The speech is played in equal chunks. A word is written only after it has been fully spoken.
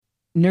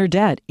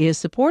Nerdette is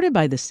supported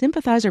by the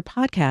Sympathizer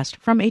podcast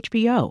from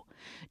HBO.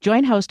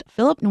 Join host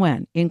Philip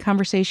Nguyen in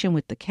conversation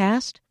with the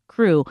cast,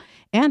 crew,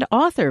 and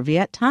author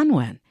Viet Thanh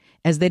Nguyen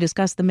as they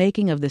discuss the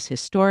making of this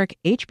historic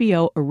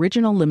HBO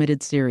original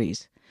limited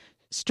series.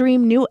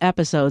 Stream new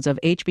episodes of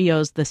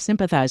HBO's The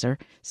Sympathizer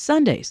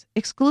Sundays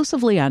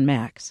exclusively on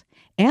Max,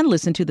 and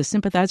listen to the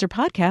Sympathizer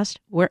podcast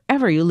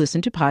wherever you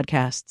listen to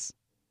podcasts.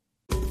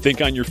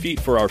 Think on your feet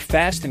for our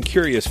Fast and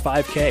Curious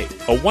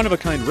 5K, a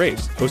one-of-a-kind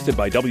race hosted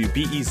by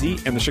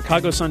WBEZ and the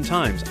Chicago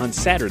Sun-Times on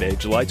Saturday,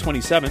 July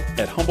 27th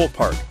at Humboldt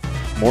Park.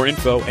 More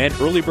info and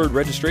early bird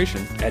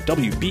registration at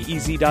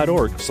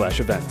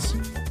wbez.org/events.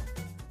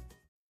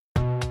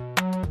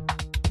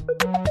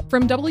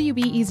 From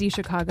WBEZ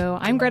Chicago,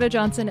 I'm Greta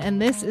Johnson, and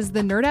this is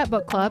the Nerdette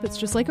Book Club. It's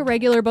just like a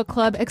regular book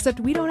club, except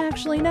we don't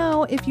actually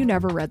know if you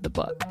never read the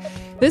book.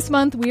 This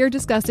month, we are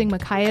discussing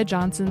Micaiah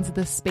Johnson's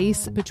The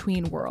Space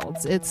Between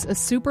Worlds. It's a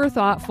super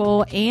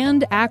thoughtful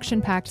and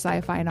action-packed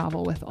sci-fi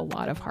novel with a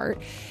lot of heart.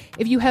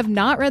 If you have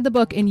not read the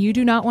book and you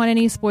do not want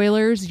any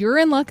spoilers, you're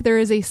in luck. There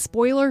is a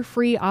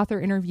spoiler-free author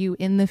interview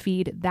in the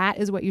feed. That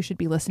is what you should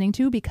be listening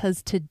to,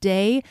 because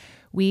today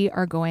we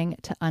are going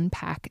to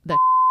unpack the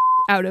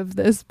out of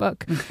this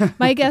book.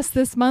 My guests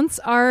this month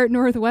are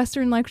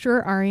Northwestern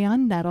lecturer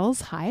Ariane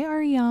Nettles. Hi,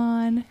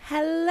 Ariane.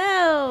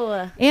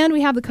 Hello. And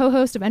we have the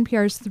co-host of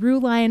NPR's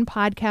Throughline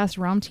podcast,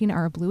 Ramtin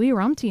Arablouei.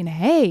 Ramtin,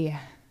 hey.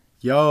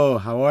 Yo,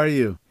 how are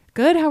you?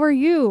 Good. How are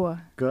you?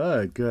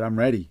 Good. I'm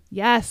ready.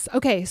 Yes.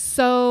 Okay.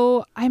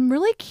 So I'm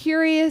really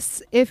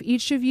curious if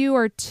each of you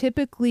are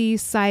typically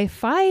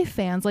sci-fi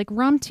fans, like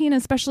Ramtin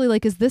especially.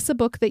 Like, is this a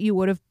book that you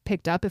would have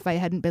picked up if I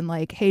hadn't been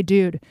like, hey,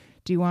 dude,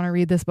 do you want to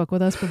read this book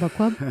with us for book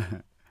club?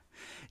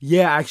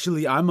 Yeah,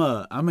 actually, I'm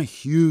a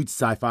huge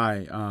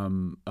sci-fi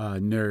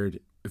nerd,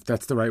 if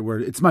that's the right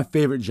word. It's my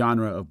favorite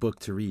genre of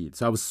book to read.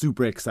 So I was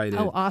super excited.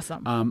 Oh,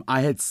 awesome.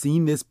 I had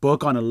seen this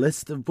book on a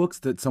list of books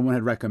that someone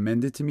had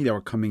recommended to me that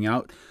were coming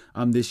out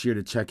this year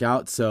to check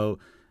out. So,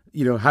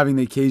 you know, having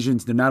the occasion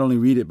to not only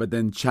read it, but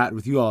then chat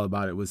with you all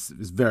about it was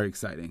very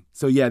exciting.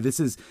 So yeah,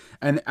 this is,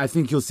 and I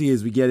think you'll see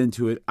as we get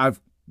into it, as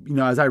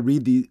I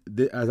read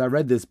as I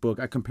read this book,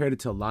 I compared it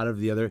to a lot of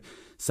the other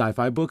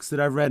sci-fi books that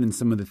I've read and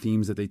some of the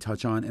themes that they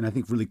touch on, and I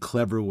think really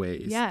clever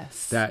ways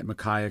that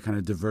Micaiah kind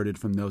of diverted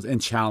from those and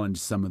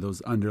challenged some of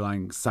those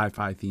underlying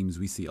sci-fi themes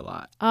we see a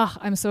lot.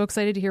 I'm so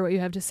excited to hear what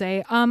you have to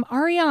say.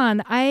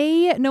 Ariane,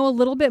 I know a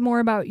little bit more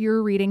about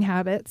your reading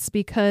habits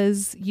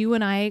because you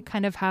and I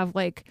kind of have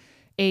like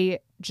a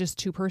just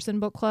two-person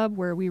book club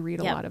where we read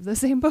a lot of the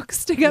same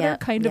books together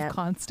of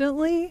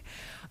constantly.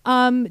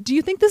 Do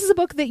you think this is a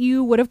book that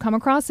you would have come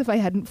across if I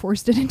hadn't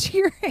forced it into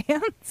your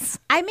hands?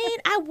 I mean,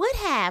 I would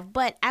have,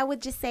 but I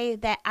would just say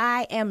that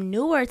I am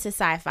newer to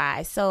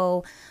sci-fi.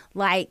 So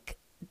like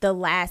the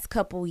last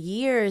couple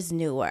years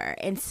newer.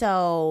 And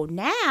so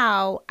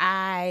now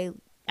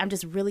I'm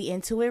just really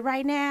into it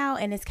right now.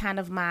 And it's kind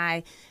of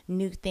my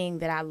new thing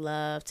that I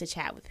love to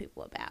chat with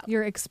people about.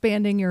 You're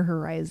expanding your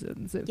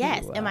horizons.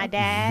 Yes. And my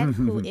dad,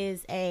 who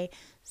is a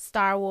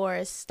Star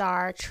Wars,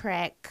 Star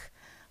Trek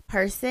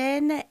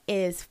person,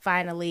 is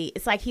finally,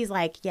 it's like he's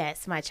like,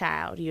 yes, my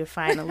child, you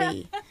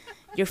finally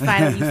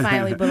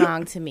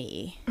belong to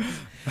me.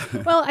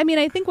 Well, I mean,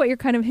 I think what you're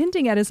kind of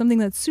hinting at is something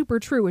that's super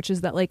true, which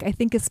is that, like, I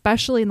think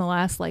especially in the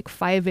last like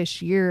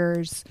 5-ish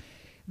years,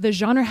 the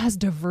genre has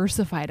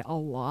diversified a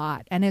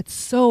lot, and it's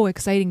so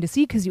exciting to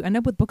see because you end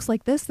up with books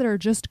like this that are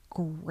just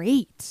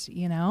great,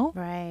 you know?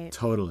 Right.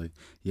 Totally.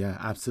 Yeah,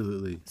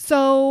 absolutely.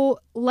 So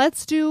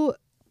let's do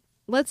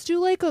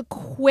like a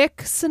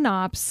quick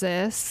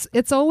synopsis.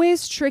 It's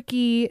always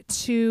tricky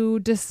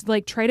to just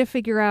like try to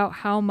figure out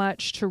how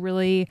much to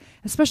really,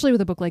 especially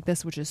with a book like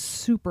this, which is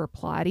super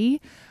plotty.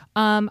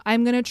 I'm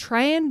going to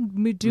try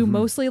and do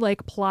mostly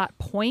like plot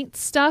point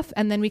stuff,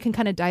 and then we can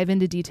kind of dive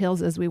into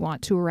details as we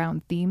want to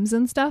around themes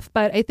and stuff.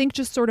 But I think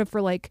just sort of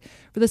for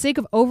the sake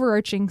of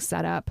overarching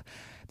setup,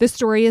 this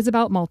story is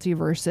about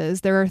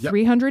multiverses. There are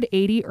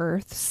 380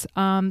 Earths.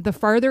 The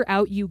farther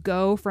out you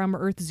go from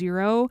Earth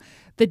Zero,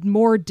 the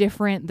more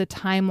different the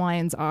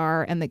timelines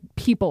are and the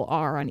people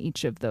are on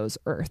each of those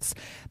Earths.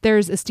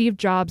 There's a Steve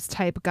Jobs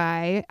type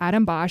guy,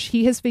 Adam Bosch.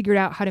 He has figured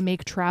out how to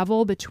make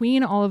travel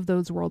between all of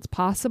those worlds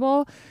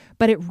possible,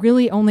 but it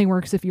really only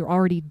works if you're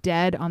already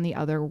dead on the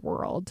other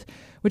world,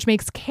 which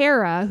makes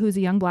Kara, who's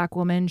a young Black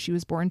woman, she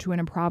was born to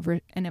an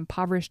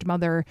impoverished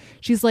mother.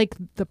 She's like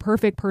the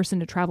perfect person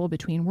to travel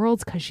between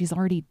worlds because she's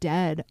already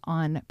dead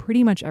on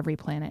pretty much every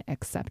planet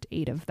except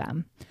 8 of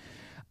them.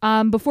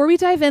 Before we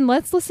dive in,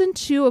 let's listen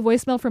to a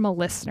voicemail from a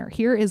listener.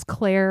 Here is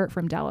Claire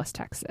from Dallas,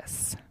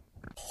 Texas.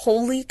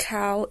 Holy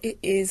cow, it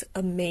is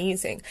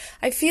amazing.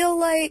 I feel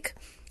like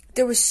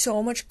there was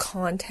so much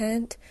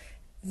content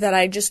that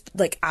I just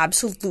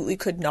absolutely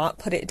could not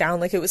put it down.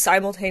 Like, it was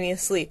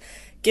simultaneously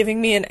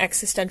giving me an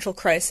existential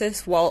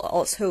crisis while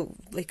also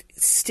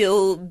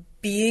still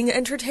being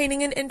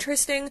entertaining and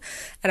interesting.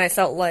 And I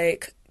felt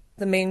like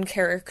the main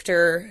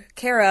character,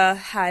 Kara,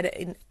 had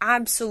an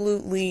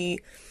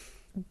absolutely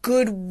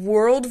good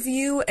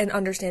worldview and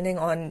understanding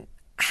on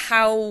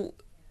how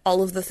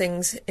all of the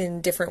things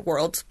in different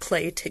worlds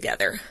play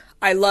together.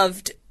 I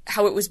loved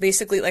how it was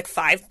basically like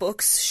 5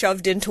 books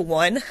shoved into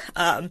one.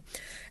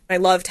 I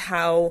loved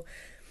how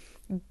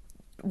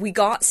we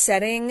got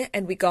setting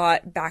and we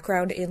got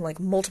background in like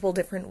multiple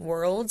different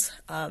worlds.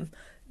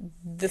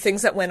 The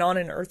things that went on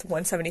in Earth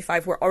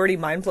 175 were already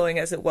mind-blowing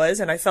as it was,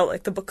 and I felt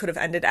like the book could have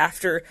ended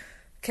after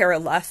Kara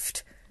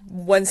left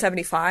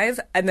 175,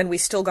 and then we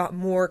still got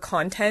more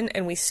content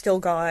and we still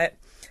got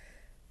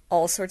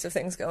all sorts of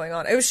things going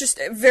on. It was just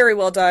very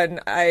well done.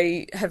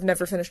 I have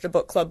never finished a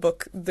book club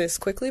book this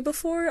quickly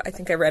before. I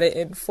think I read it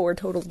in 4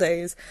 total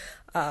days.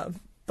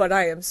 But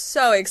I am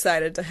so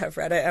excited to have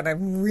read it, and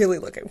I'm really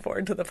looking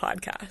forward to the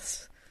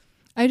podcast.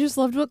 I just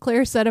loved what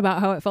Claire said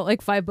about how it felt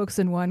like 5 books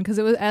in one, because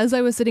it was as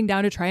I was sitting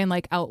down to try and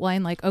like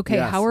outline like, okay,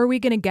 Yes. how are we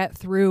going to get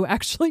through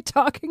actually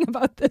talking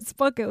about this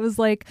book? It was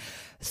like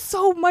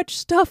so much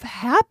stuff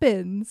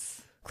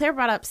happens. Claire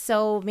brought up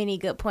so many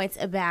good points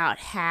about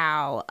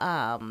how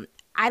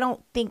I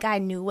don't think I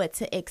knew what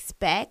to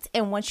expect.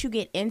 And once you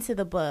get into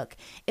the book,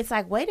 it's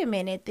like, wait a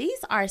minute, these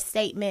are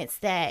statements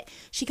that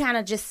she kind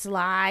of just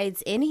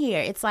slides in here.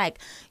 It's like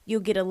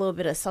you'll get a little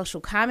bit of social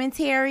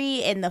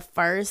commentary in the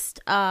first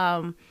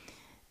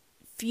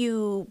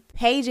few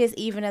pages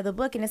even of the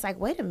book, and it's like,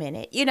 wait a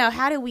minute, you know,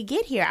 how did we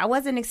get here? I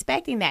wasn't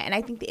expecting that. And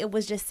I think that it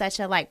was just such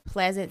a like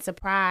pleasant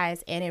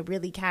surprise, and it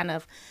really kind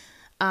of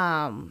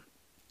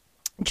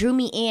drew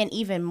me in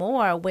even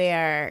more,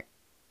 where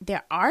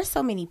there are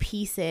so many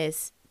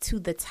pieces to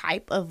the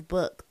type of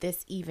book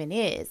this even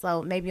is.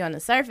 So maybe on the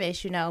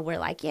surface, you know, we're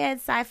like, yeah,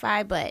 it's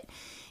sci-fi, but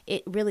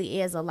it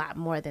really is a lot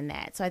more than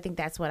that. So I think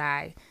that's what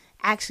I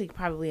actually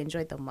probably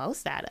enjoyed the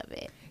most out of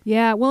it.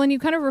 Yeah, well, and you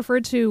kind of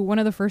referred to one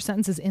of the first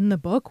sentences in the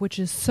book, which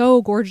is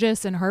so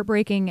gorgeous and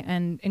heartbreaking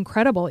and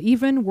incredible.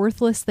 Even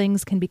worthless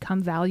things can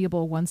become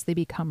valuable once they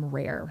become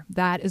rare.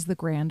 That is the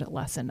grand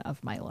lesson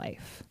of my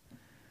life.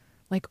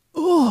 Like,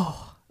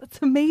 oh, that's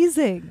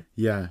amazing.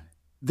 Yeah.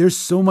 There's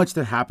so much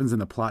that happens in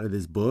the plot of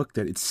this book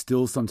that it's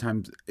still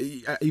sometimes,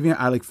 even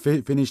I like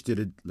finished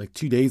it like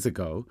 2 days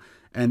ago,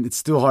 and it's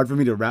still hard for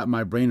me to wrap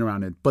my brain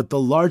around it. But the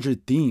larger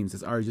themes,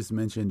 as Ari just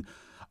mentioned,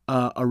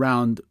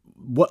 around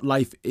what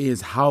life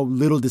is, how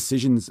little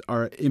decisions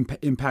are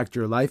impact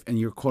your life and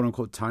your quote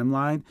unquote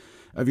timeline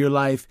of your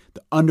life,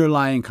 the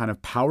underlying kind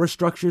of power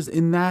structures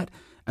in that,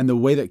 and the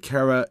way that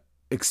Kara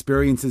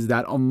experiences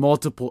that on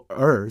multiple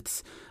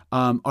Earths.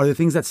 Are the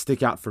things that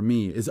stick out for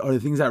me, are the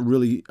things that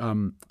really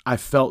I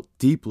felt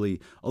deeply,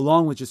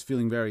 along with just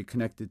feeling very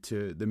connected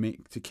to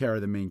Kara,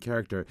 the main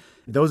character.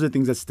 Those are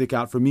things that stick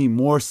out for me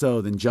more so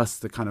than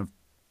just the kind of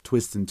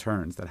twists and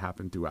turns that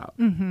happen throughout.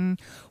 Mm-hmm.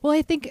 Well,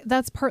 I think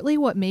that's partly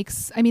what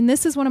makes, I mean,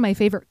 this is one of my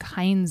favorite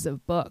kinds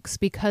of books,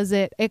 because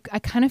I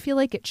kind of feel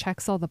like it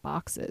checks all the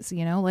boxes,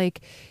 you know, like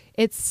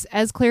it's,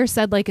 as Claire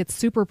said, like it's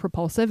super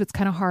propulsive. It's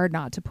kind of hard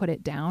not to put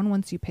it down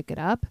once you pick it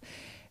up.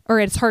 Or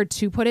it's hard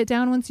to put it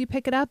down once you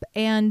pick it up.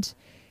 And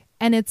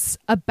it's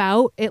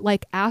about, it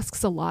like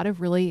asks a lot of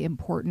really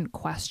important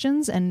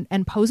questions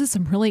and poses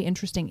some really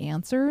interesting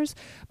answers.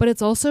 But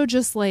it's also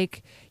just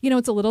like, you know,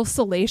 it's a little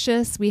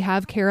salacious. We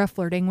have Kara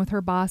flirting with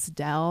her boss,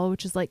 Del,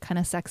 which is like kind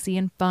of sexy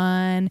and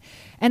fun.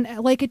 And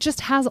like, it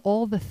just has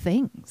all the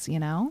things, you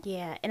know?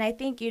 Yeah. And I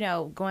think, you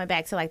know, going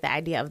back to like the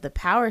idea of the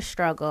power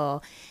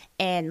struggle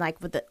and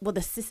like with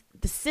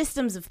the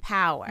systems of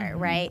power, mm-hmm,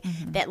 right?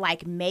 Mm-hmm. That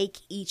like make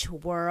each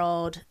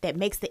world, that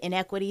makes the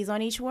inequities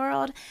on each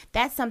world.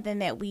 That's something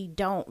that we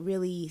don't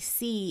really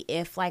see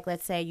if, like,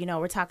 let's say, you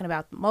know, we're talking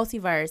about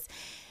multiverse,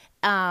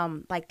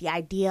 like the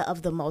idea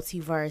of the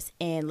multiverse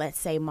in, let's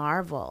say,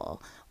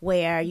 Marvel,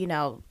 where, you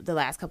know, the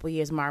last couple of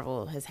years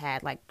Marvel has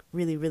had like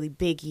really, really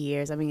big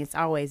years. I mean, it's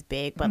always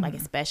big, but like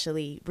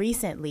especially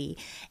recently.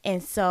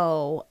 And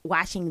so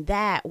watching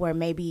that, where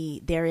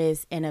maybe there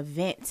is an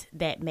event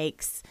that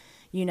makes,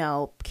 you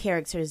know,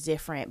 characters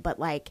different, but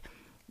like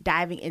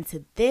diving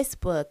into this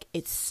book,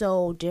 it's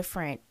so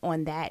different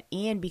on that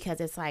end, because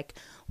it's like,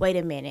 wait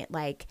a minute,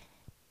 like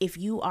if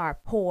you are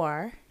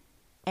poor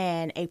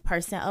and a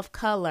person of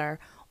color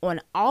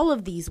on all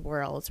of these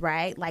worlds,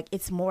 right? Like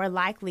it's more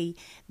likely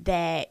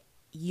that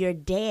you're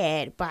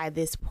dead by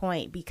this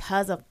point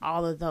because of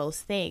all of those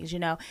things, you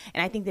know?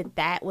 And I think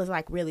that was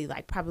like really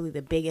like probably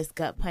the biggest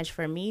gut punch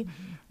for me,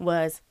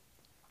 was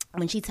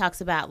when she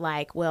talks about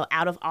like, well,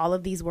 out of all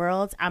of these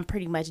worlds, I'm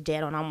pretty much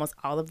dead on almost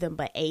all of them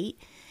but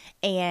 8.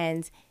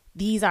 And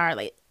these are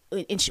like,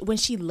 when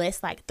she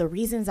lists like the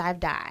reasons I've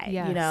died,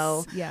 yes, you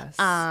know, yes.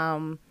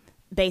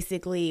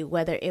 Basically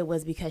whether it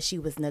was because she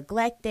was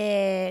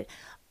neglected,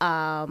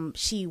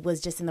 she was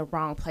just in the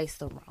wrong place,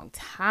 the wrong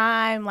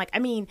time. Like, I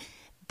mean,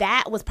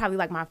 that was probably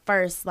like my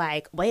first,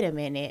 like, wait a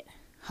minute,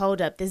 hold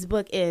up. This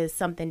book is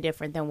something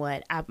different than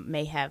what I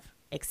may have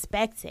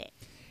expected.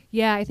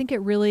 Yeah, I think it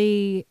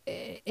really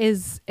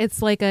is.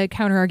 It's like a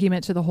counter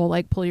argument to the whole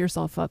like pull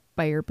yourself up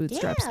by your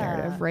bootstraps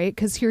narrative, right?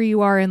 Because here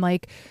you are in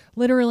like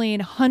literally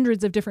in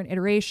hundreds of different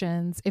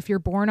iterations. If you're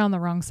born on the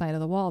wrong side of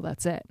the wall,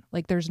 that's it.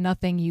 Like there's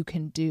nothing you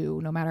can do,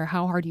 no matter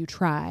how hard you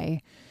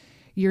try.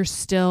 You're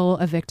still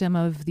a victim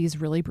of these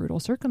really brutal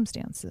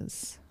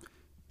circumstances.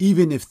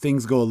 even if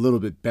things go a little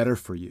bit better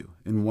for you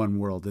in one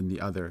world than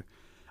the other.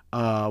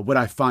 What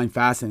I find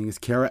fascinating is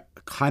Kara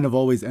kind of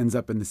always ends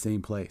up in the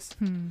same place.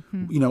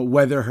 You know,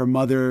 whether her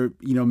mother,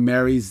 you know,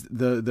 marries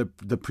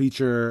the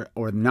preacher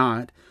or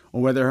not,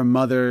 or whether her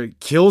mother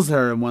kills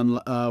her in one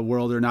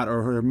world or not,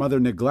 or her mother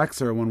neglects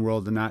her in one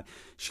world or not,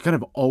 she kind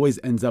of always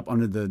ends up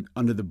under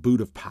the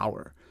boot of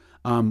power,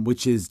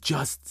 which is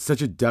just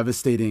such a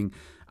devastating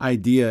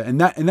idea. And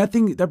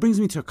that brings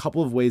me to a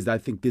couple of ways that I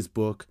think this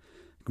book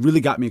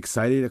really got me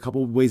excited. A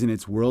couple of ways in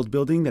its world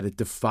building that it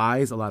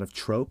defies a lot of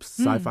tropes,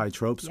 sci-fi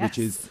tropes, Yes. which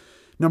is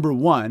number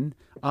one,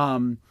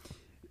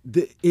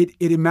 it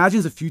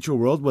imagines a future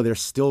world where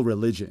there's still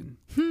religion.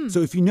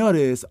 So if you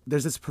notice,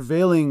 there's this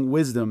prevailing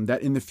wisdom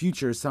that in the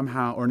future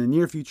somehow, or in the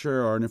near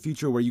future, or in a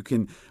future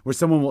where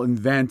someone will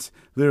invent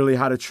literally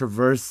how to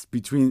traverse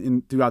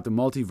throughout the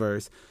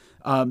multiverse,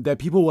 that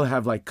people will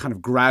have like kind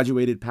of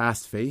graduated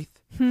past faith.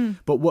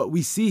 But what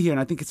we see here, and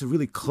I think it's a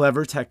really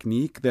clever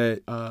technique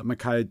that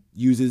Mackay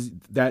uses,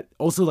 that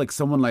also like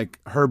someone like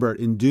Herbert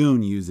in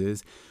Dune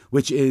uses,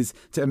 which is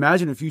to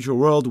imagine a future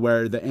world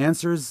where the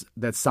answers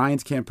that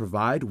science can't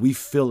provide, we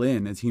fill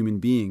in as human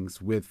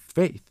beings with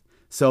faith.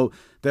 So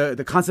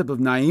the concept of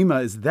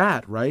Naima is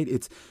that, right?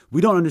 It's we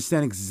don't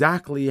understand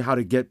exactly how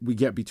we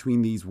get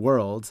between these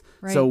worlds.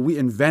 Right. So we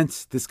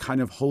invent this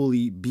kind of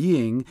holy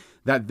being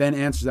that then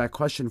answers that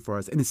question for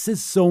us. And it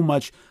says so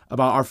much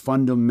about our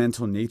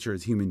fundamental nature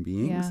as human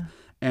beings. Yeah.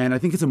 And I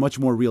think it's a much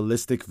more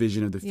realistic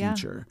vision of the Yeah.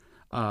 future.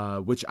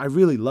 Which I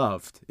really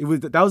loved.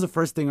 That was the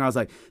first thing I was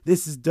like,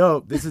 this is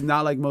dope. This is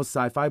not like most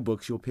sci-fi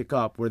books you'll pick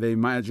up where they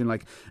imagine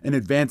like an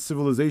advanced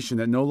civilization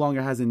that no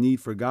longer has a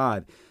need for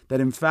God. That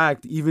in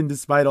fact, even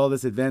despite all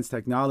this advanced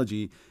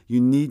technology, you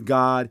need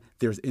God.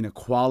 There's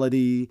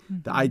inequality.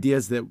 The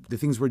ideas that the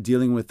things we're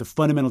dealing with, the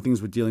fundamental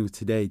things we're dealing with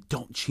today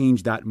don't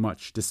change that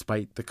much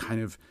despite the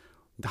kind of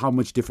how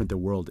much different the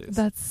world is.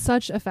 That's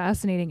such a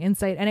fascinating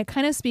insight, and it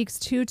kind of speaks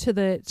too to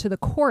the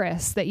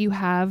chorus that you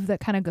have that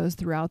kind of goes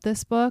throughout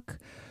this book,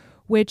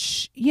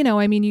 which, you know,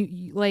 I mean,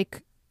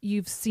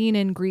 you've seen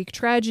in Greek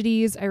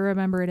tragedies. I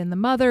remember it in The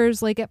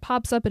Mothers. Like, it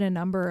pops up in a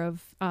number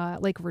of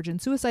like Virgin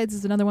Suicides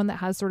is another one that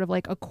has sort of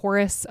like a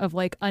chorus of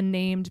like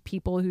unnamed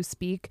people who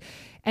speak,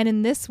 and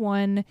in this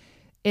one,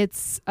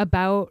 it's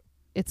about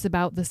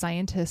the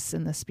scientists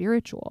and the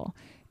spiritual.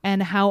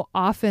 And how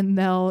often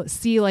they'll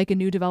see like a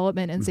new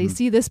development and say,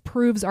 see, this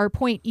proves our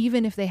point,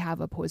 even if they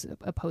have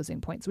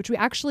opposing points, which we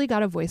actually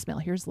got a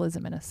voicemail. Here's Liz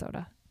in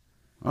Minnesota.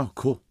 Oh,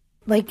 cool.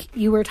 Like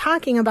you were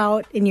talking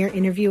about in your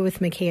interview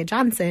with Micaiah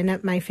Johnson,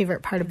 my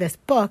favorite part of this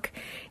book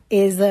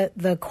is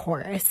the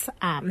chorus,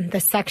 the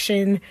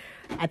section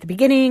at the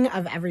beginning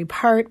of every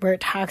part where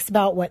it talks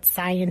about what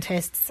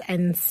scientists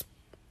and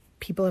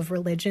people of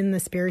religion,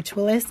 the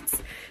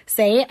spiritualists,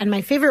 say. And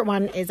my favorite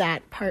one is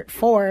at part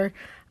 4,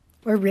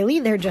 where really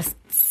they're just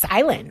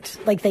silent,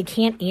 like they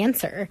can't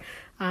answer.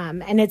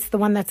 And it's the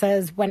one that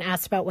says, when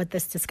asked about what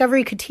this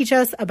discovery could teach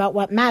us about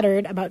what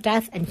mattered about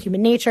death and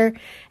human nature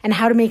and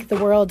how to make the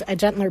world a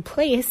gentler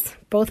place,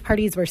 both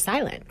parties were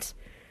silent.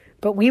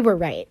 But we were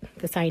right,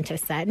 the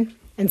scientists said.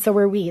 And so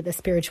were we, the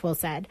spiritual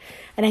said.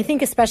 And I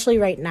think especially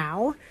right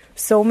now,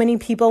 so many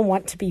people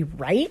want to be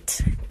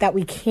right that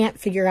we can't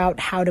figure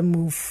out how to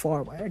move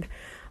forward.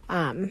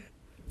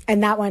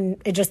 And that one,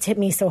 it just hit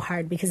me so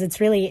hard because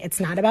it's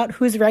not about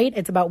who's right.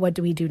 It's about what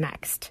do we do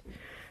next.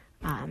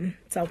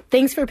 So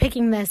thanks for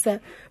picking this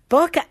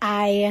book.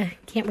 I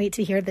can't wait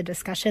to hear the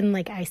discussion,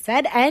 like I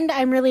said. And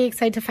I'm really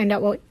excited to find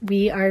out what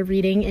we are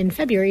reading in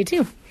February,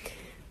 too.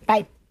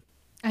 Bye.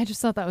 I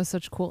just thought that was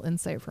such cool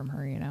insight from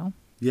her, you know?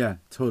 Yeah,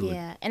 totally.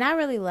 Yeah, and I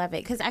really love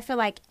it because I feel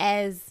like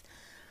as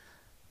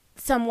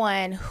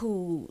someone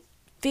who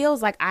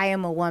feels like I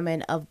am a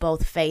woman of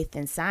both faith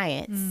and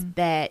science,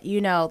 that, you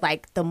know,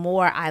 like the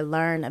more I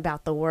learn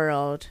about the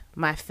world,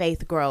 my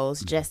faith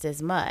grows just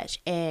as much.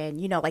 And,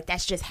 you know, like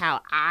that's just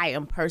how I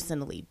am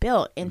personally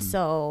built. And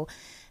so,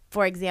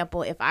 for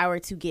example, if I were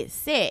to get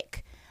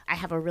sick, I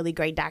have a really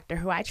great doctor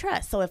who I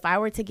trust. So if I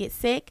were to get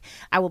sick,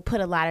 I would put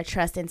a lot of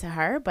trust into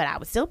her, but I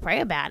would still pray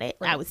about it.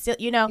 Right. I would still,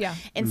 you know,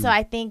 and so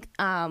I think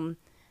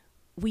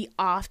we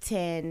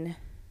often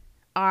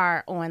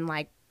are on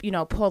like, you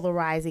know,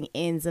 polarizing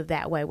ends of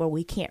that way where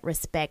we can't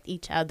respect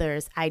each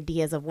other's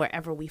ideas of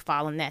wherever we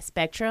fall in that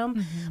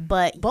spectrum,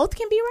 but both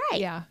can be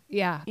right.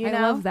 Yeah. You I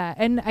know? love that.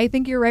 And I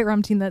think you're right,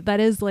 Ramtin, that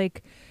is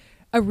like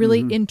a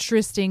really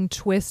interesting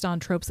twist on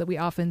tropes that we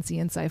often see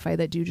in sci-fi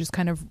that do just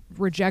kind of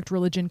reject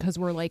religion because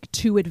we're like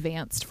too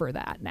advanced for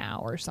that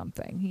now or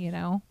something, you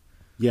know?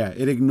 Yeah,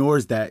 it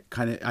ignores that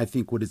kind of, I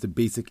think, what is the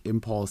basic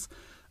impulse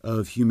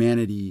of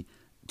humanity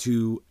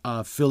to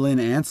fill in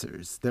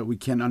answers that we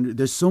can't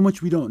there's so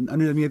much we don't I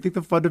mean, I think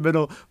the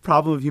fundamental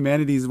problem of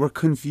humanity is we're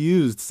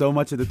confused so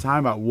much of the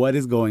time about what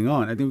is going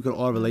on. I think we could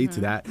all relate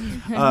to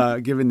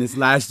that, given this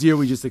last year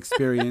we just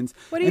experienced.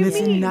 What do you mean? It's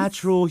a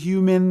natural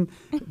human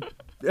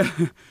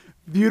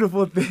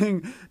beautiful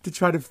thing to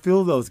try to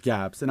fill those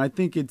gaps. And I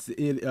think it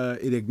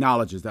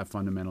acknowledges that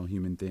fundamental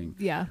human thing.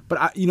 Yeah.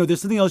 But,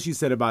 there's something else you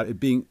said about it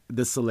being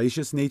the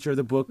salacious nature of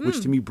the book,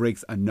 which to me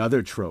breaks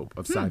another trope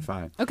of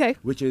sci-fi. Okay.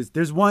 Which is,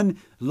 there's one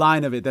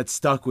line of it that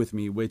stuck with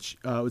me, which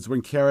was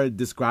when Kara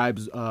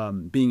describes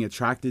being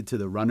attracted to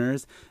the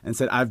runners and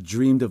said, I've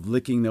dreamed of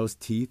licking those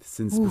teeth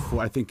since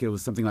before. I think it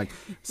was something like,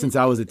 since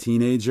I was a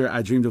teenager,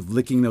 I dreamed of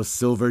licking those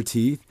silver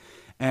teeth.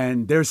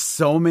 And there's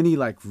so many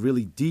like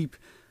really deep,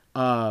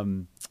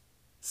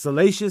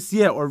 salacious,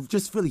 or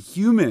just really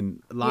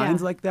human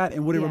lines like that.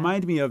 And what it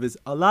reminded me of is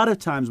a lot of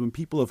times when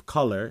people of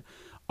color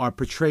are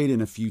portrayed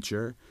in a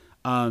future,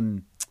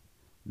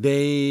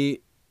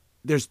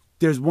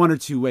 there's one or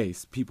two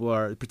ways people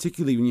are,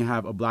 particularly when you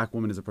have a black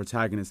woman as a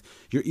protagonist,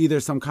 you're either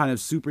some kind of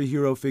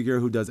superhero figure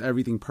who does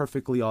everything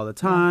perfectly all the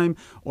time,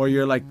 or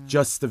you're like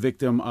just the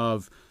victim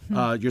of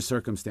your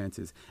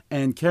circumstances.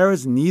 And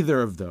Kara's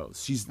neither of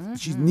those. She's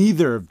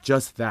neither of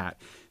just that.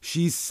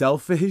 She's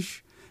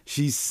selfish.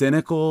 She's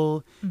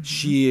cynical.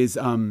 She is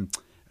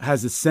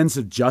has a sense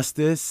of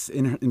justice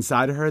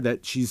inside of her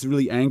that she's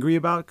really angry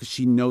about because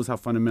she knows how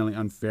fundamentally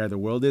unfair the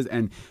world is.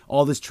 And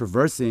all this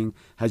traversing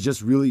has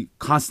just really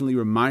constantly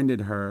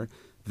reminded her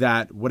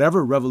that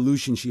whatever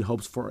revolution she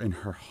hopes for in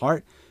her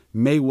heart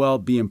may well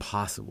be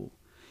impossible.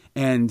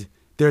 And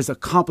there's a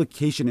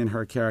complication in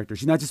her character.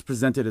 She's not just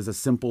presented as a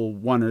simple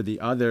one or the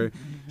other.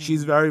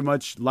 She's very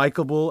much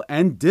likable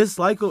and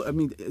dislikable. I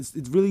mean, it's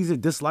really easy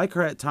to dislike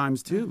her at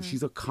times, too.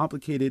 She's a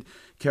complicated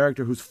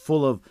character who's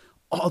full of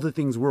all the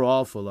things we're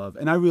all full of.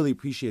 And I really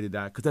appreciated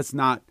that because that's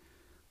not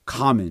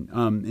common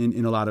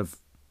in a lot of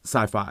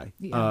sci-fi,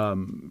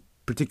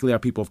 particularly how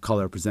people of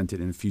color are presented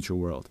in a future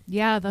world.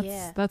 Yeah,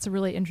 that's a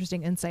really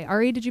interesting insight.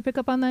 Ari, did you pick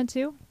up on that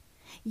too?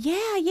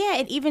 Yeah.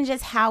 And even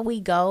just how we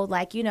go,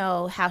 like,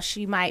 how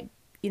she might,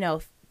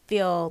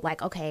 feel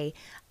like, okay,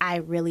 I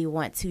really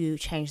want to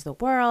change the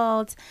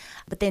world,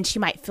 but then she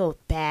might feel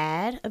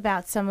bad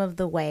about some of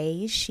the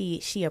ways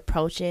she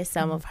approaches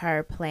some of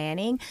her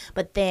planning.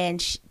 But then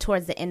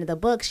towards the end of the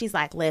book, she's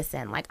like,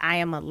 listen, like, I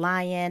am a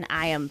lion.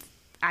 I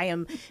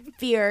am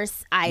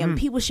fierce.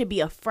 People should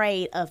be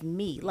afraid of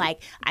me. Like,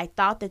 I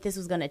thought that this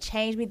was going to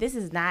change me. This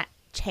is not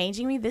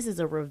changing me. This is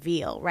a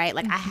reveal, right?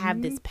 Like, I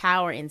have this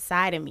power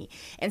inside of me.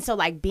 And so,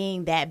 like,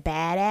 being that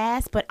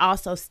badass, but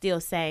also still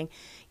saying,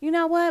 you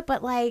know what?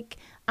 But, like,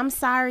 I'm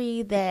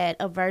sorry that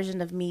a version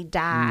of me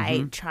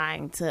died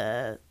trying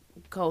to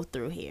go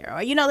through here.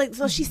 Or,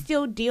 so she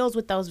still deals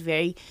with those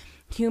very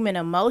human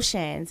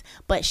emotions,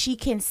 but she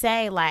can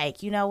say,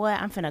 like, you know what,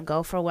 I'm finna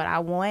go for what I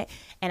want.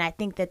 And I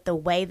think that the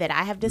way that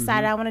I have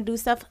decided I want to do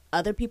stuff,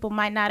 other people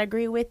might not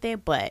agree with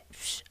it, but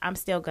I'm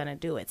still gonna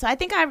do it. So I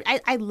think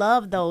I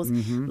love those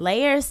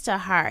layers to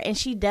her, and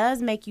she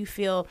does make you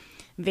feel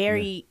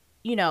very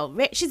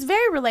she's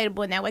very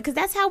relatable in that way, because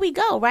that's how we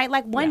go, right?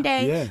 Like, one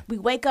day we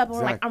wake up and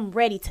we're like, I'm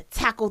ready to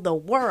tackle the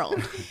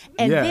world.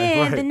 And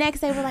then the next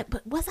day we're like,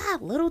 but was I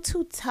a little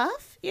too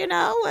tough?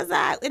 Was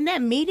I in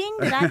that meeting?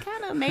 Did I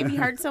kind of maybe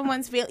hurt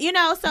someone's feelings?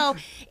 So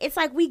it's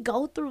like we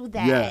go through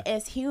that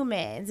as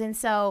humans. And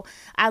so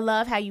I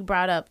love how you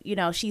brought up,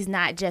 she's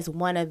not just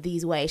one of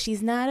these ways.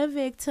 She's not a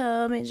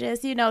victim, and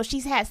just,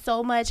 she's had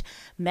so much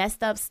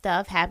messed up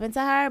stuff happen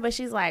to her, but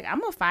she's like,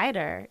 I'm a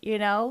fighter,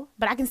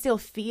 but I can still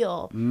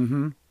feel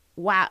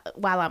while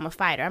I'm a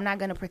fighter. I'm not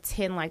going to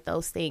pretend like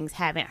those things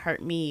haven't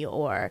hurt me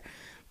or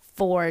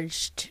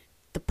forged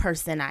the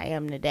person I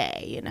am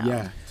today,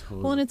 Yeah,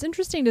 totally. Well, and it's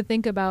interesting to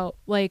think about,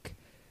 like,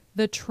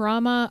 the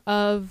trauma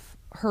of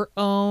her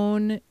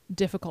own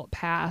difficult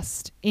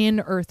past in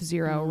Earth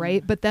Zero,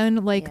 right? But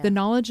then, like, the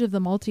knowledge of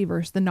the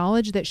multiverse, the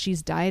knowledge that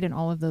she's died in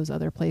all of those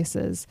other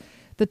places,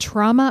 the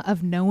trauma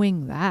of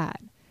knowing that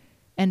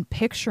and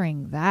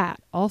picturing that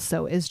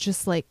also is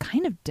just, like,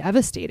 kind of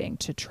devastating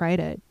to try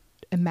to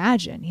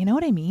imagine. You know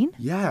what I mean?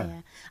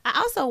 Yeah. I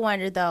also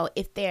wonder, though,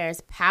 if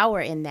there's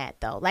power in that,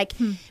 though. Like,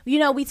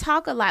 we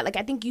talk a lot, like,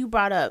 I think you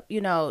brought up,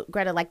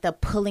 Greta, like the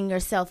pulling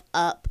yourself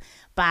up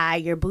by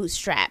your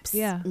bootstraps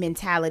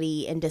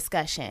mentality and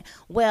discussion.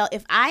 Well,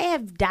 if I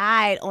have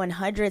died on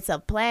hundreds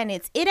of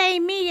planets, it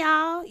ain't me,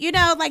 y'all.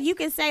 Like, you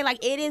can say,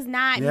 like, it is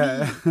not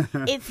me.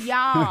 It's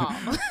y'all.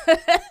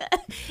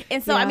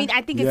 And so, I mean,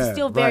 I think it's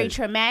still very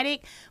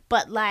traumatic,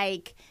 but,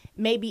 like,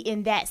 maybe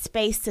in that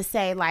space to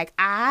say, like,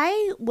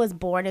 I was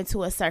born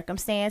into a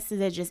circumstance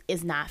that just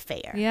is not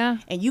fair. Yeah.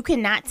 And you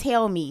cannot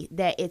tell me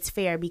that it's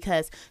fair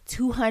because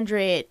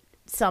 200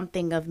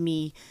 something of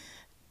me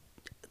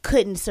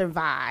couldn't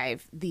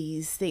survive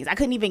these things. I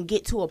couldn't even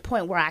get to a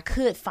point where I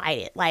could fight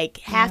it. Like,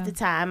 half the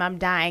time I'm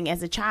dying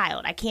as a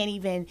child. I can't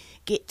even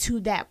get to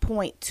that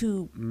point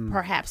to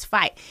perhaps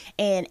fight.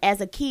 And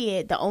as a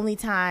kid, the only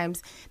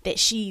times that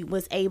she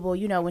was able,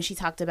 when she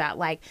talked about,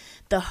 like,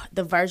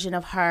 the version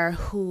of her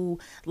who,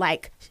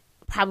 like,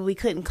 probably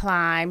couldn't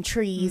climb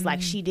trees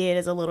like she did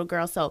as a little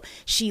girl. So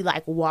she,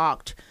 like,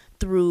 walked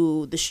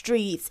through the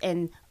streets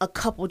and a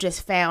couple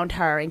just found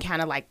her and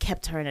kind of, like,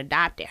 kept her and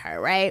adopted her,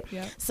 right?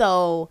 Yep.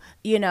 So,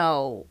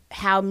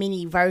 how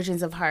many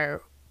versions of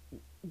her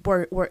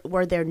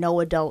were there no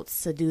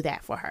adults to do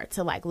that for her,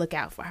 to like look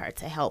out for her,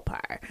 to help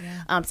her,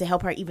 to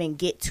help her even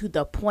get to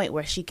the point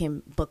where she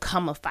can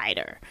become a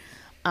fighter.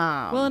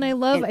 Well, and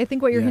I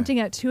think what you're hinting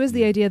at too is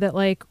the idea that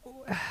like,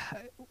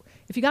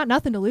 if you got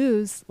nothing to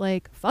lose,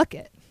 like fuck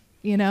it,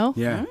 you know?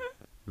 Yeah,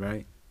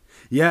 right.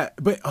 Yeah,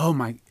 but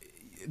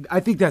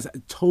I think that's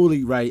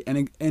totally right.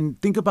 And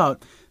think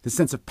about the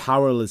sense of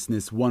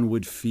powerlessness one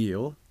would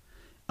feel.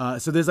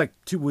 So there's like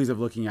two ways of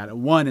looking at it.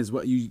 One is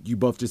what you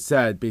both just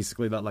said,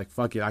 basically that like,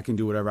 fuck it, I can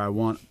do whatever I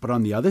want. But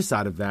on the other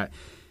side of that,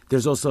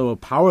 there's also a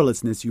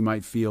powerlessness you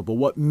might feel. But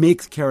what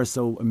makes Kara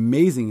so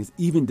amazing is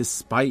even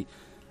despite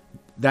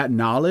that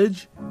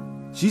knowledge,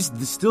 she's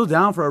still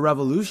down for a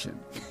revolution.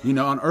 You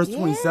know, on Earth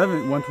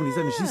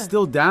 127, she's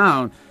still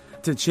down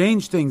to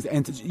change things.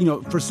 And,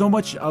 for so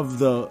much of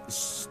the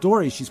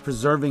story, she's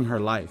preserving her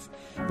life.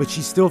 But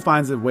she still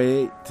finds a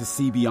way to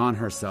see beyond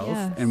herself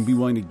and be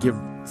willing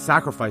to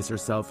sacrifice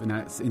herself in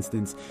that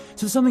instance.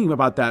 So something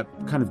about that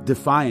kind of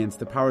defiance,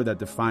 the power of that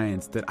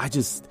defiance, that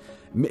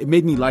it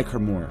made me like her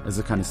more as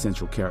a kind of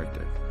central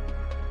character.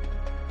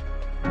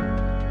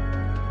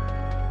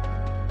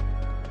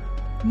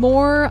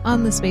 More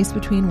on the space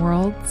between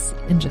worlds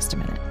in just a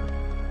minute.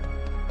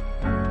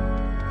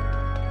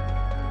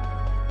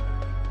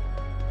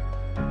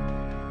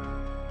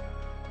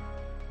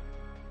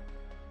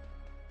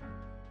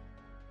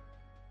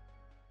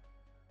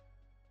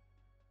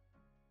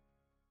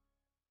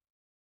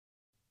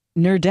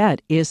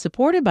 Nerdette is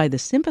supported by the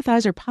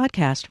Sympathizer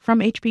podcast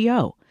from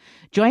HBO.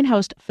 Join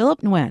host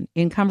Philip Nguyen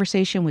in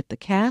conversation with the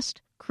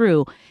cast,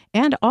 crew,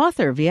 and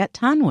author Viet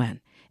Thanh Nguyen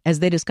as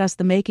they discuss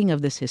the making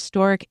of this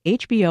historic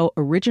HBO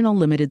original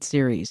limited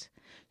series.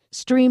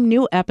 Stream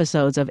new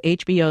episodes of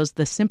HBO's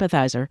The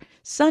Sympathizer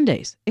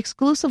Sundays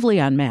exclusively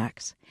on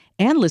Max,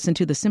 and listen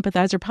to the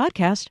Sympathizer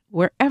podcast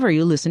wherever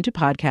you listen to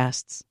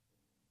podcasts.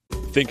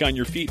 Think on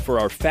your feet for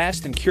our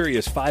Fast and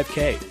Curious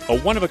 5K,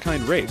 a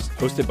one-of-a-kind race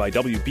hosted by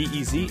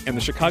WBEZ and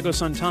the Chicago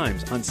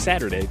Sun-Times on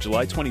Saturday,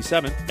 July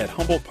 27th at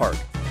Humboldt Park.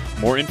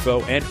 More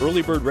info and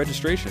early bird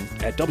registration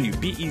at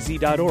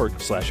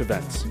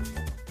wbez.org/events.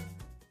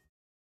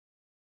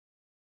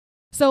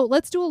 So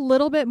let's do a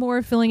little bit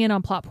more filling in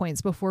on plot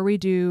points before we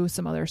do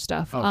some other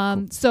stuff.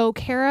 Cool. So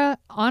Kara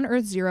on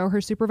Earth Zero,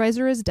 her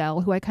supervisor is Del,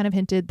 who I kind of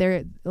hinted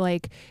there.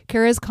 Like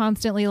Kara's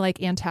constantly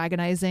like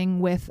antagonizing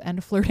with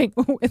and flirting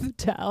with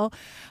Del.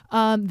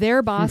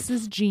 Their boss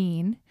is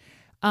Jean.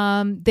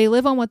 They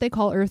live on what they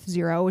call Earth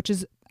Zero, which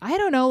is, I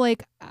don't know,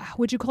 like,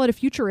 would you call it a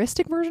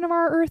futuristic version of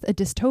our Earth, a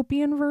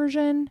dystopian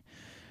version?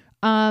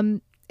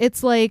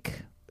 It's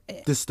like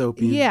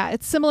dystopian. Yeah,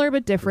 it's similar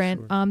but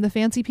different. Sure. The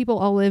fancy people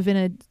all live in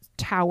a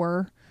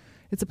tower.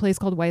 It's a place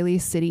called Wiley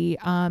City.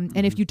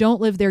 And if you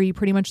don't live there, you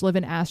pretty much live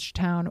in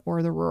Ashtown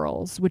or the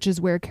Rurals, which is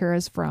where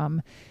Kara's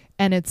from.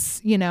 And it's,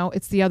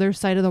 it's the other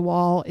side of the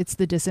wall. It's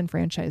the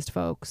disenfranchised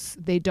folks.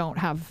 They don't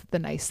have the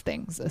nice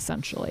things,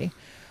 essentially.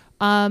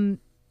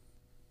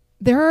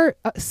 There are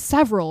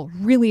several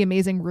really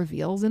amazing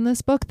reveals in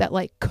this book that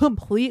like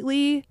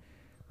completely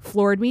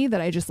floored me,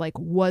 that I just like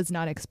was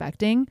not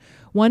expecting.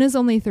 One is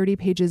only 30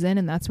 pages in,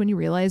 and that's when you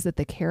realize that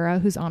the Kara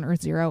who's on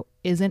Earth Zero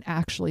isn't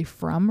actually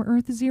from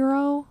Earth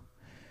Zero,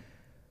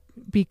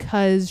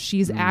 because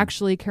she's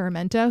actually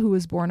Caramenta, who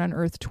was born on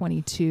Earth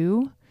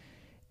 22,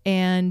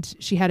 and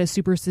she had a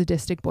super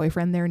sadistic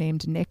boyfriend there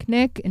named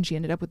Nick, and she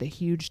ended up with a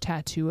huge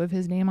tattoo of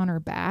his name on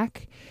her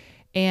back,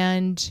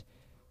 and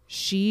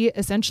she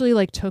essentially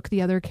like took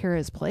the other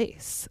Kara's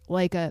place,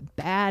 like a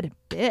bad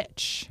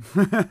bitch.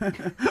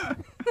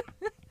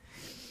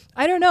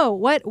 I don't know.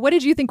 What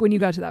did you think when you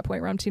got to that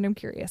point, Ramtin? I'm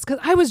curious, because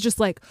I was just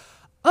like,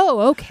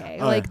 oh,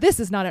 okay. Like, this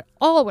is not at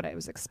all what I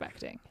was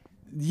expecting.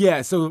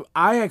 Yeah, so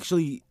I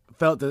actually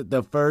felt that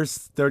the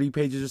first 30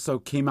 pages or so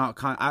came out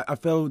I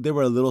felt they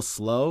were a little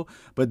slow.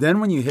 But then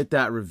when you hit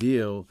that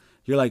reveal,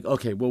 you're like,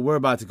 okay, well, we're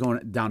about to go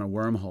down a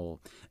wormhole.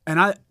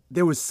 And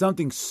there was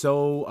something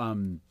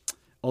so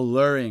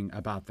alluring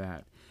about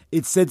that.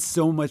 It said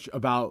so much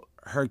about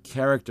her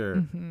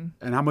character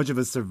and how much of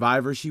a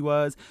survivor she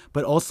was,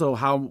 but also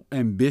how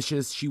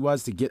ambitious she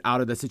was to get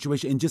out of that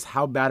situation, and just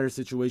how bad her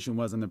situation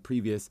was in the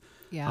previous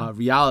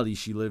reality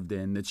she lived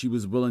in, that she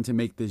was willing to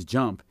make this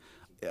jump.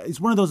 It's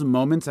one of those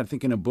moments, I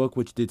think, in a book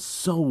which did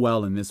so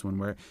well in this one,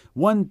 where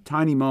one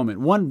tiny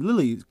moment, one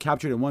literally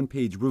captured in one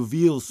page,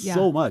 reveals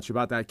so much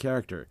about that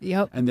character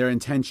and their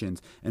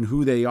intentions and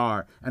who they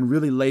are, and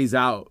really lays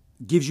out,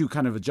 gives you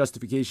kind of a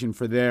justification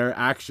for their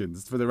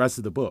actions for the rest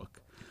of the book.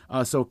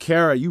 So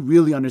Kara, you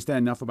really understand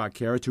enough about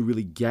Kara to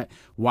really get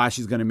why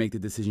she's going to make the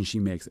decision she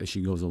makes as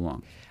she goes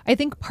along. I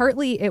think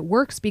partly it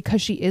works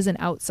because she is an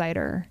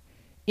outsider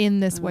in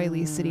this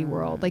Wiley City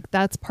world. Like,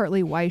 that's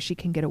partly why she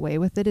can get away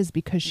with it, is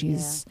because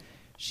she's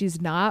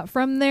not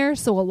from there.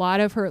 So a lot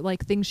of her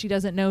like things she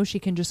doesn't know, she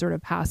can just sort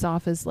of pass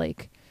off as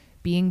like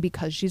being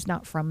because she's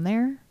not from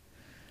there.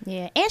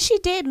 Yeah, and she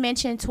did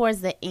mention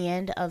towards the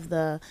end of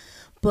the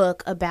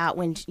book about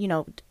when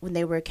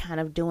they were kind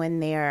of doing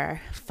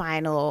their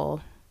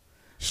final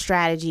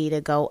strategy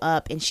to go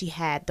up, and she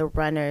had the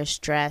runners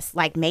dressed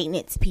like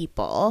maintenance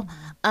people.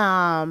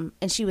 And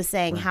she was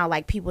saying how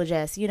like people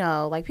just, you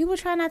know, like people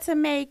try not to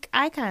make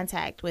eye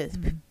contact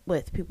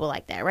with people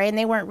like that, right? And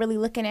they weren't really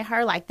looking at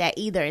her like that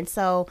either. And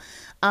so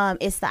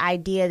it's the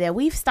idea that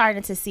we've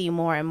started to see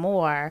more and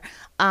more.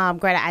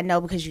 Greta, I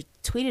know because you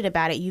tweeted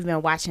about it, you've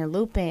been watching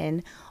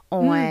Lupin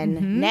on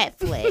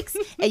Netflix,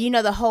 and you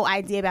know the whole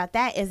idea about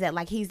that is that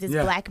like he's this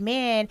black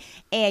man,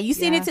 and you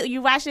seen it too,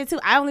 you watched it too.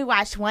 I only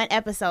watched one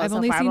episode. I've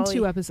only seen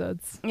 2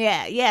 episodes.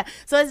 Yeah.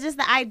 So it's just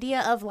the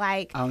idea of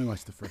like, I only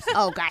watched the first.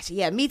 Oh gotcha,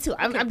 yeah, me too.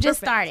 I'm just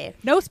started.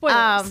 No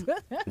spoilers.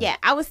 Yeah,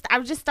 I was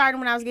just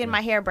starting when I was getting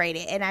my hair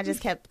braided, and I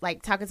just kept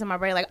like talking to my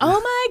braid like, oh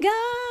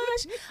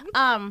my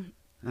gosh.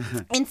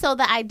 And so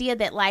the idea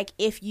that like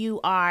if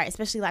you are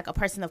especially like a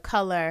person of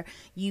color,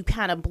 you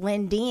kind of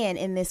blend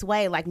in this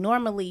way. Like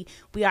normally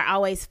we are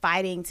always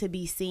fighting to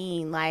be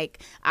seen. Like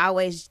I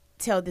always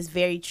tell this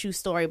very true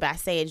story, but I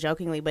say it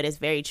jokingly, but it's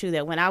very true,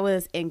 that when I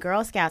was in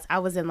Girl Scouts, I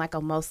was in like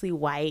a mostly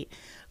white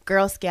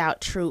Girl Scout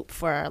troop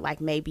for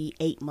like maybe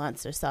 8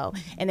 months or so,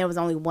 and there was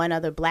only one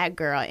other black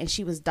girl, and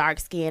she was dark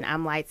skinned,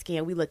 I'm light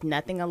skinned, we looked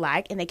nothing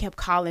alike, and they kept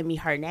calling me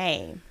her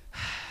name.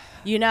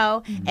 You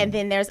know, and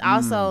then there's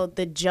also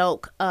the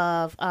joke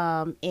of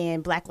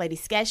in Black Lady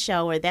Sketch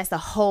Show, where that's a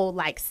whole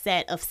like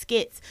set of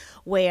skits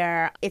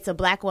where it's a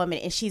black woman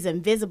and she's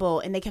invisible,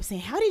 and they kept saying,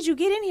 how did you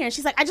get in here? And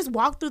she's like, I just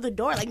walked through the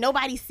door, like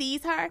nobody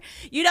sees her,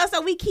 you know.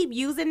 So we keep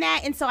using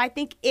that, and so I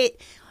think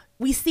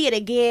we see it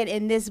again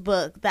in this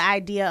book, the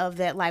idea of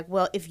that, like,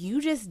 well, if you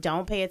just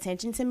don't pay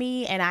attention to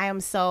me and I am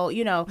so,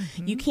 you know,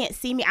 you can't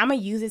see me, I'm gonna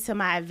use it to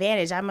my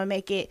advantage. I'm gonna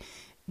make it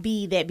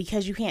be that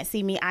because you can't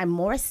see me, I'm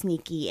more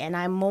sneaky and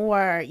I'm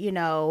more, you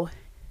know,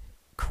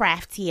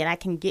 crafty, and I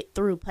can get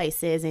through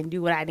places and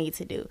do what I need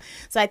to do.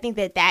 So I think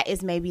that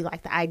is maybe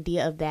like the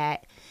idea of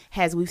that,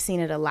 we've seen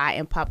it a lot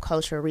in pop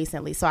culture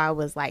recently. So I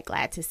was like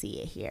glad to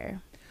see it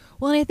here.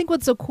 Well, and I think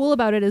what's so cool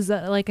about it is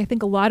that like I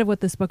think a lot of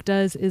what this book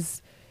does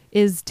is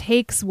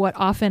takes what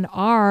often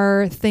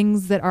are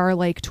things that are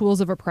like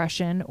tools of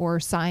oppression or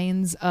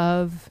signs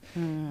of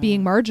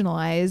being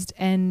marginalized,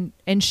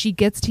 and she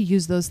gets to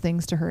use those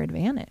things to her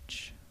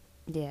advantage.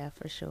 Yeah,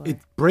 for sure. It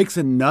breaks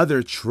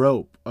another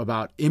trope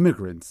about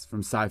immigrants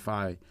from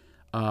sci-fi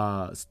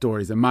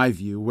stories, in my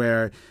view,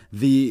 where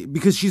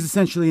because she's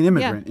essentially an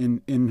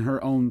immigrant in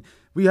her own.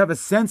 We have a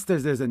sense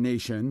there's a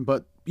nation,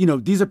 but you know,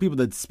 these are people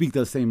that speak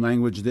the same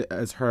language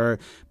as her,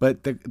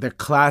 but the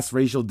class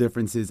racial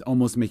differences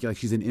almost make it like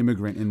she's an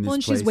immigrant in this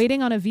place. place. She's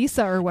waiting on a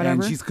visa or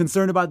whatever. And she's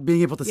concerned about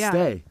being able to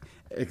stay.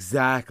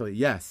 Exactly,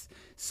 yes.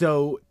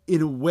 So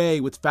in a way,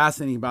 what's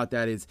fascinating about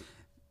that is,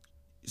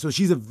 so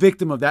she's a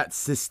victim of that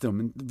system.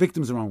 And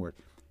victim's the wrong word.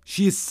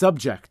 She is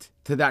subject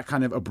to that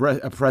kind of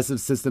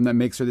oppressive system that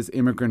makes her this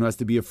immigrant who has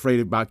to be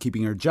afraid about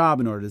keeping her job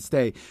in order to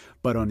stay.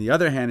 But on the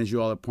other hand, as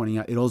you all are pointing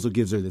out, it also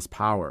gives her this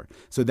power.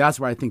 So that's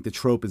where I think the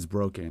trope is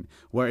broken,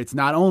 where it's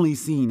not only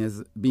seen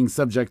as being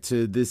subject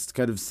to this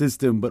kind of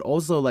system, but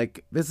also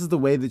like this is the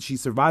way that she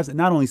survives. And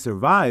not only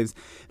survives,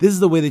 this is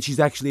the way that she's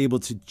actually able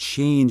to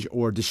change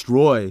or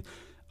destroy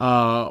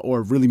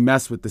or really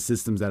mess with the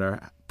systems that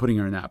are putting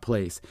her in that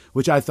place,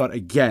 which I thought,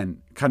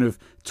 again, kind of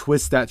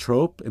twists that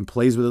trope and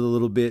plays with it a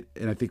little bit.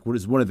 And I think what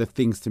is one of the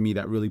things to me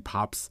that really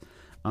pops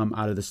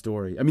out of the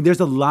story. I mean, there's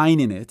a line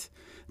in it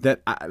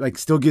that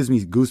still gives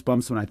me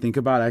goosebumps when I think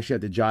about it. I actually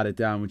had to jot it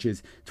down, which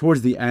is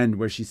towards the end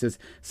where she says,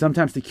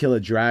 sometimes to kill a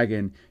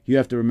dragon, you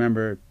have to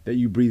remember that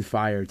you breathe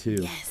fire too.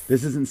 Yes.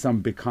 This isn't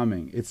some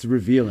becoming. It's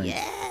revealing.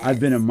 Yes. I've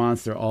been a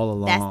monster all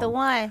along. That's the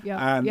one.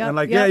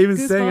 Even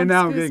saying it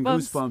now, I'm getting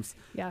goosebumps.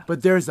 Yeah.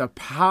 But there's a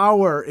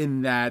power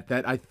in that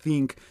I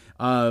think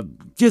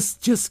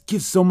just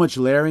gives so much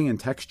layering and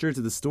texture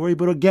to the story.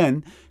 But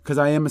again, because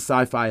I am a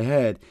sci-fi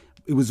head,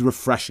 it was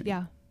refreshing.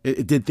 Yeah.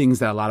 It did things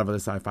that a lot of other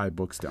sci-fi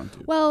books don't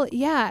do. Well,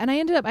 yeah. And I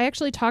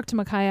actually talked to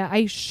Micaiah.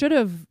 I should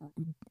have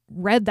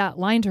read that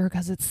line to her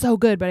because it's so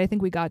good, but I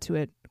think we got to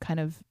it kind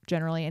of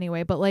generally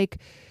anyway. But like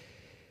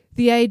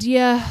the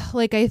idea,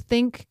 like I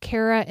think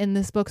Kara in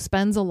this book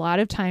spends a lot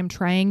of time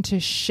trying to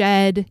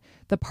shed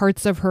the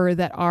parts of her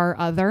that are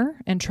other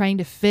and trying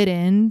to fit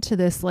into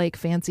this like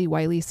fancy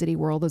Wiley City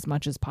world as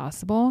much as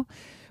possible.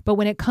 But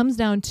when it comes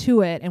down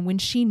to it, and when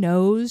she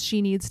knows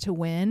she needs to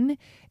win,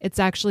 it's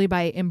actually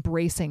by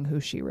embracing who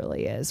she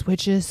really is,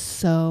 which is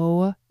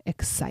so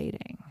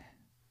exciting.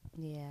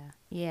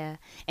 Yeah.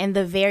 And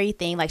the very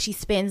thing, like she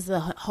spends the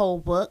whole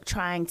book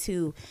trying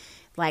to,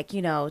 like,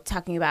 you know,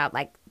 talking about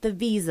like the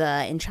visa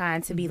and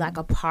trying to be like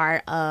a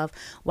part of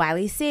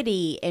Wiley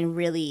City. And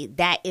really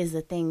that is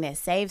the thing that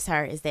saves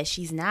her, is that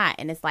she's not.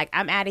 And it's like,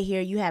 I'm out of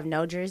here. You have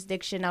no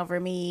jurisdiction over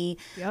me.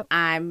 Yep.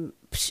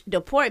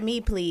 Deport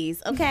me,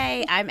 please.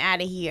 Okay. I'm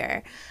out of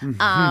here.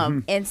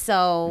 And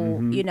so,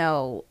 you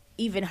know,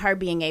 even her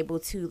being able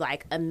to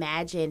like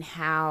imagine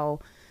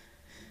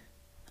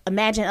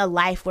a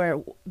life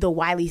where the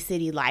Wiley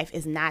City life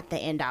is not the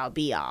end all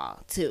be all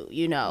too,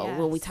 you know. Yes.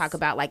 When we talk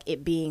about like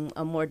it being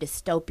a more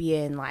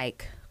dystopian,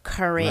 like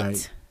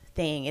current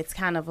thing, it's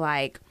kind of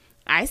like,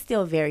 I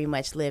still very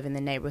much live in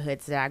the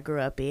neighborhoods that I grew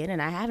up in,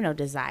 and I have no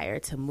desire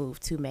to move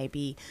to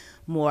maybe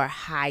more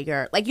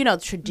higher, like, you know,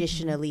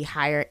 traditionally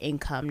higher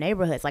income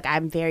neighborhoods. Like,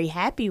 I'm very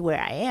happy where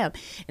I am.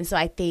 And so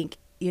I think,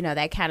 you know,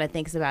 that kind of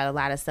thinks about a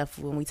lot of stuff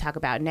when we talk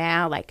about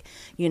now, like,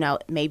 you know,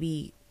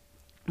 maybe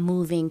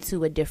moving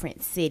to a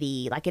different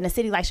city, like in a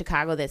city like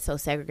Chicago that's so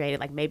segregated,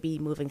 like maybe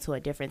moving to a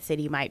different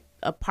city might,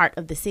 a part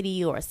of the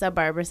city or a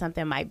suburb or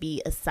something might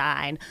be a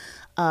sign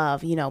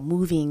of, you know,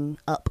 moving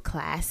up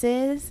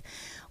classes,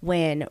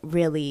 when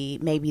really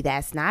maybe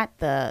that's not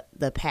the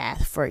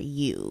path for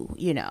you,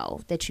 you know,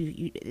 that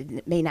you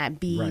it may not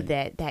be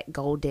Right. that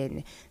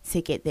golden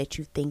ticket that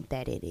you think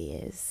that it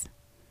is.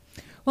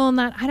 Well, and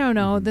that, I don't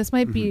know, this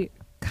might be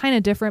kind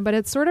of different, but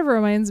it sort of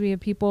reminds me of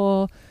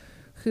people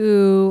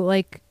who,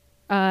 like,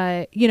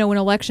 you know, when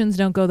elections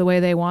don't go the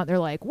way they want, they're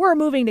like, we're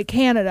moving to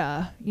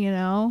Canada, you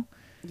know?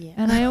 Yeah.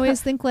 And I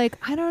always think, like,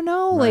 I don't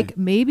know, Right. like,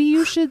 maybe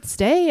you should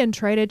stay and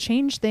try to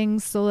change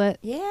things so that,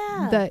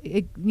 Yeah. that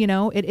it, you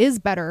know, it is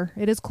better.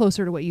 It is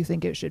closer to what you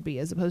think it should be,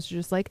 as opposed to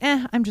just like,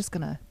 I'm just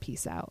going to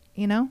peace out,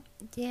 you know?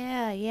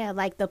 Yeah.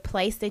 Like the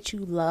place that you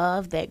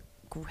love that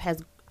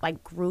has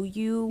like grew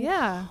you.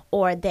 Yeah.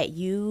 Or that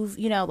you've,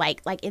 you know,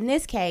 like in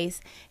this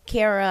case,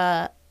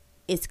 Kara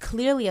is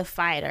clearly a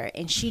fighter,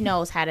 and she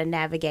knows how to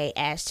navigate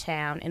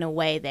Ashtown in a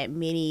way that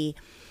many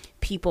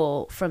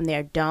people from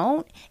there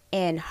don't,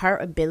 and her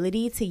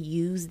ability to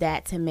use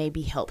that to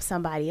maybe help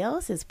somebody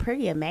else is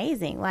pretty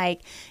amazing.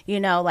 Like, you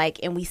know, like,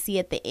 and we see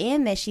at the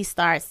end that she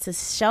starts to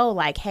show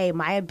like, hey,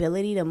 my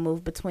ability to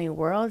move between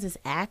worlds is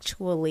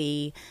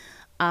actually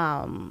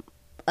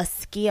a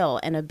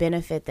skill and a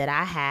benefit that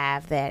I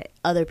have that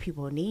other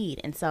people need.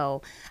 And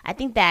so I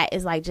think that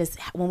is like, just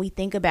when we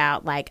think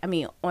about, like, I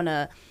mean, on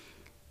a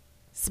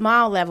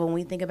small level, when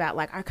we think about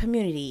like our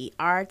community,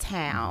 our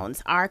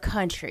towns, our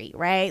country,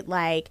 right?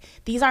 Like,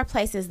 these are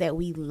places that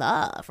we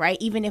love, right?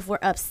 Even if we're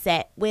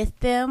upset with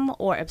them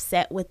or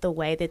upset with the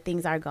way that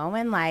things are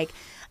going. Like,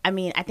 I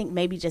mean, I think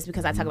maybe just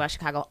because I talk about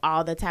Chicago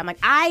all the time, like,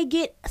 I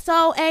get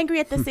so angry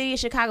at the city of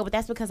Chicago, but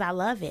that's because I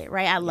love it,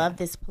 right? I love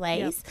this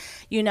place,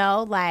 you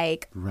know,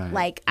 like,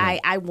 Right.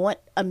 I want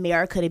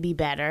America to be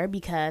better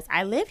because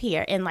I live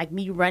here. And like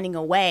me running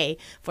away,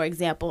 for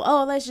example,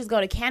 oh, let's just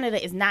go to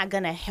Canada, is not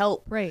going to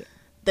help Right.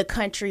 the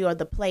country or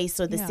the place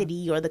or the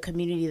city or the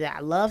community that I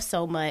love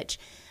so much.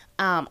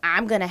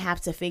 I'm going to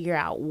have to figure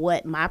out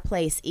what my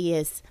place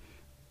is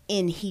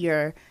in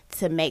here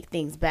to make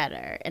things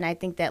better. And I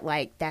think that,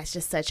 like, that's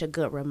just such a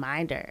good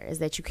reminder, is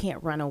that you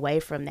can't run away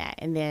from that.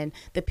 And then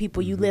the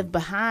people you live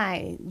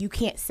behind, you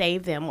can't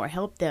save them or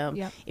help them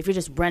if you're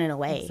just running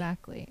away.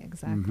 Exactly.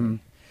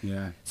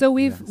 Yeah. So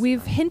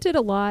we've hinted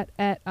a lot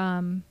at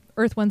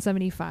Earth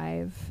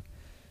 175.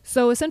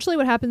 So essentially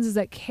what happens is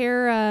that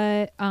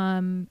Kara,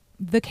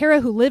 the Kara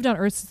who lived on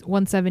Earth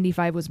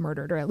 175 was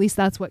murdered, or at least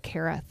that's what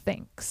Kara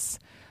thinks.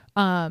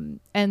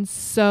 And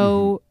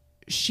so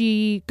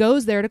she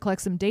goes there to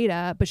collect some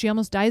data, but she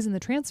almost dies in the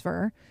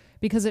transfer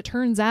because it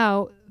turns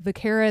out the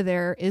Kara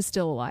there is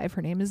still alive.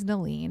 Her name is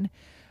Nalene.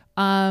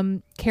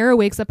 Kara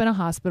wakes up in a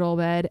hospital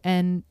bed,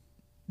 and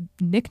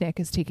Nick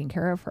is taking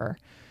care of her.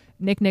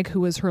 Nick, who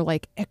was her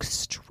like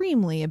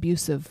extremely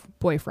abusive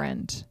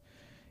boyfriend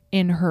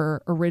in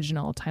her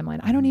original timeline.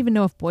 I don't even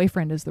know if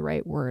boyfriend is the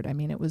right word. I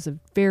mean, it was a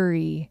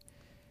very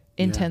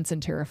intense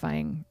and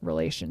terrifying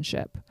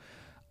relationship.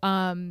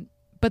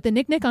 But the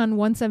Nick on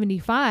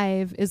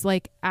 175 is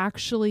like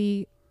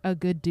actually a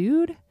good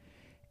dude.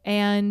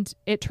 And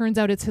it turns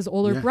out it's his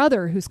older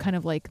brother who's kind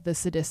of like the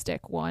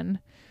sadistic one,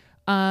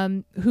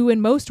 who in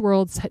most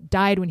worlds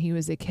died when he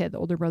was a kid. The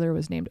older brother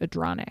was named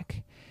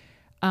Adronic.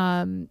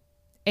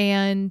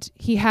 And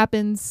he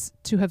happens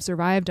to have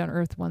survived on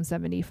Earth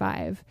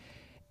 175.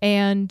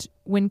 And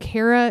when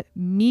Kara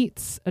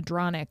meets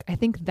Adronic, I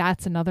think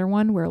that's another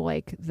one where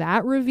like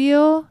that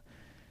reveal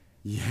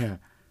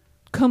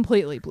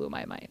completely blew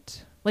my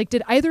mind. Like,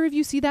 did either of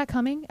you see that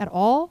coming at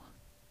all?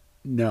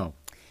 No.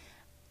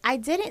 I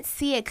didn't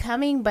see it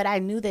coming, but I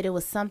knew that it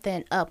was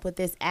something up with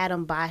this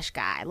Adam Bosch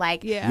guy.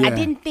 Like, I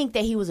didn't think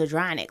that he was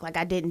Adronic. Like,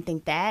 I didn't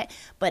think that.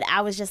 But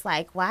I was just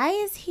like, why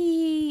is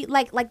he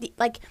like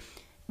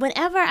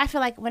whenever I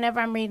feel like whenever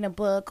I'm reading a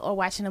book or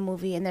watching a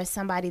movie and there's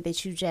somebody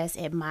that you just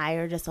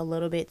admire just a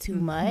little bit too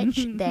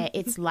much, that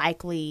it's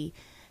likely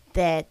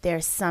that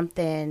there's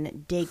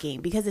something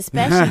digging. Because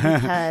especially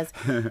because,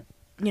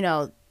 you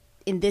know,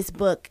 in this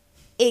book,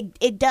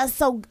 it does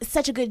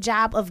such a good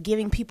job of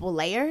giving people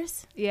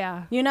layers.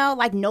 Yeah. You know,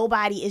 like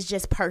nobody is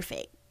just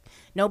perfect.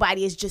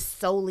 Nobody is just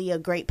solely a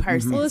great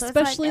person. Well, So it's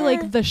especially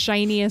like the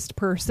shiniest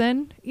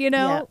person, you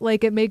know,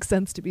 like it makes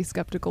sense to be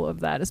skeptical of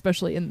that,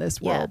 especially in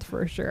this world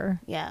for sure.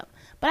 Yeah.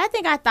 But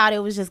I thought it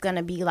was just going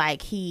to be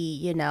like he,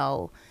 you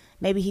know,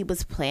 maybe he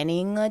was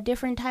planning a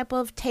different type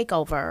of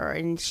takeover,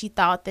 and she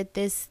thought that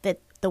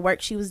the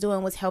work she was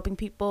doing was helping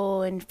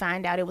people, and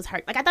find out it was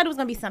her. Like, I thought it was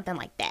going to be something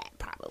like that,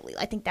 probably.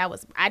 I think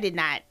I did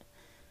not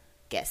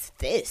guess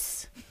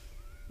this.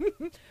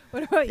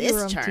 What about This you,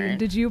 Rum turn.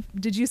 Tune?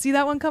 Did you see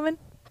that one coming?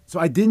 So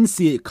I didn't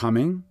see it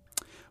coming,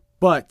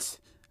 but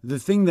the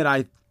thing that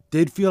I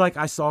did feel like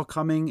I saw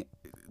coming,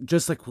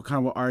 just like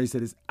what Ari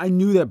said, is I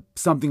knew that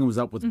something was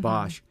up with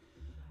Bosch.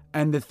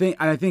 And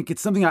I think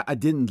it's something I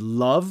didn't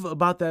love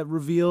about that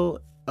reveal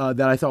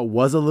that I thought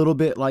was a little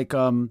bit like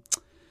kind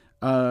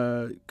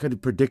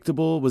of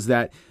predictable, was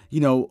that,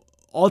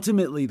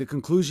 ultimately the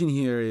conclusion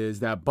here is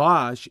that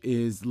Bosch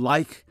is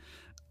like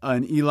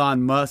an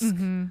Elon Musk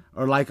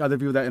or like other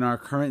people that in our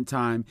current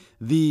time,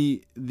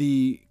 the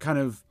kind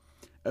of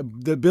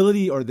the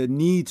ability or the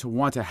need to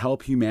want to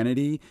help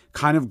humanity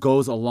kind of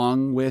goes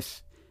along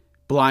with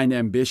blind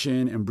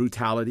ambition and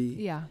brutality.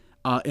 Yeah.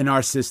 In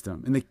our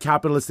system, in the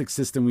capitalistic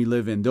system we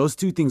live in. Those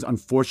two things,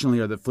 unfortunately,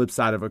 are the flip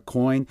side of a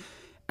coin.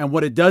 And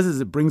what it does is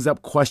it brings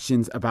up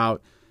questions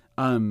about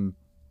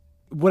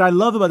what I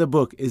love about the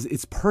book is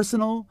it's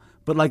personal,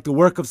 but like the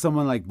work of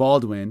someone like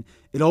Baldwin,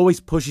 it always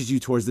pushes you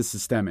towards the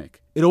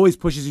systemic. It always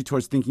pushes you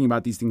towards thinking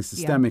about these things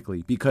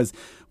systemically, because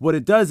what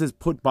it does is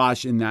put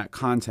Bosch in that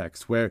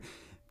context where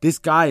this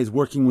guy is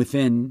working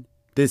within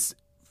this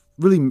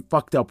really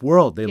fucked up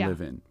world they live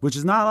in, which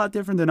is not a lot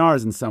different than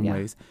ours in some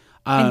ways.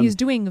 And he's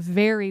doing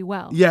very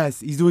well. Yes,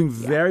 he's doing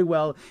very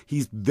well.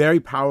 He's very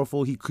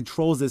powerful. He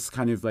controls this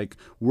kind of like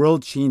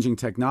world-changing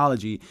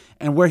technology.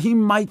 And where he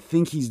might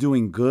think he's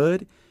doing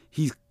good,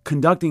 he's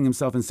conducting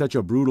himself in such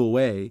a brutal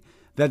way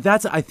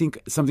that's, I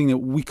think, something that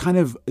we kind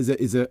of is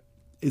a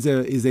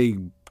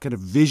kind of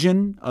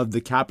vision of the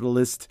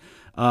capitalist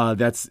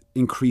that's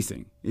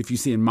increasing. If you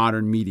see in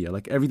modern media,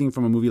 like everything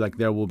from a movie like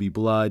There Will Be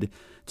Blood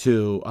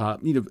to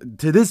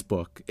to this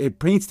book, it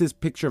paints this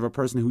picture of a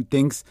person who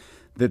thinks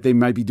that they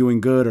might be doing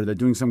good or they're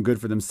doing some good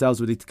for themselves,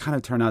 but they kind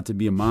of turn out to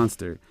be a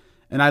monster.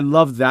 And I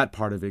love that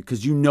part of it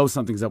because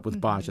something's up with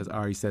Bosch, as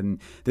Ari said.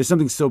 And there's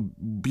something so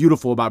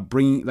beautiful about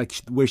bringing, like,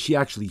 where she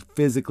actually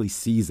physically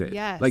sees it.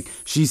 Yes. Like,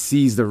 she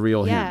sees the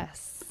real him.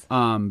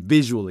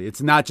 Visually.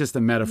 It's not just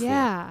a metaphor.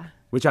 Yeah.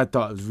 Which I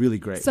thought was really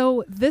great.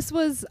 So this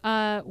was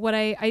what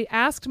I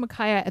asked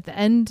Micaiah at the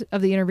end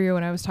of the interview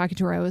when I was talking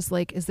to her. I was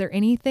like, is there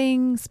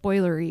anything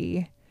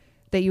spoilery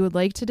that you would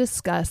like to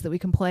discuss that we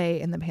can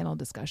play in the panel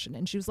discussion?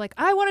 And she was like,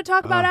 I want to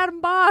talk about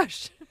Adam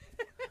Bosch.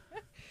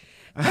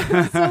 It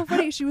was so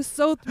funny. She was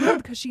so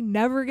thrilled because she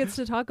never gets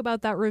to talk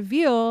about that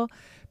reveal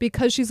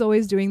because she's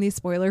always doing these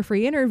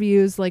spoiler-free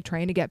interviews, like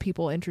trying to get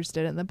people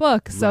interested in the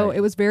book. So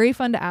it was very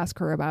fun to ask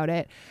her about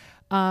it.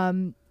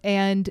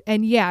 And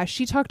yeah,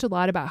 she talked a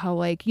lot about how,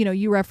 like,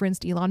 you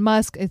referenced Elon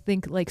Musk. I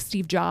think like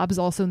Steve Jobs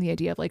also in the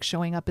idea of like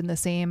showing up in the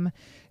same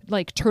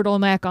like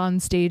turtleneck on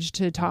stage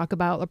to talk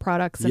about the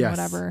products and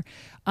whatever.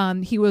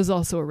 He was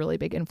also a really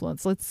big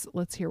influence.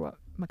 Let's hear what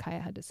Micaiah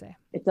had to say.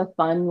 It's a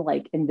fun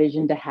like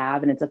envision to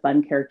have, and it's a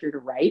fun character to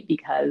write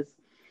because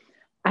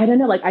I don't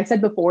know, like I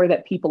said before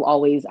that people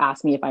always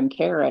ask me if I'm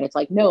Kara, and it's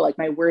like, no, like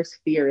my worst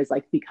fear is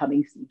like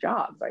becoming Steve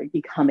Jobs, right?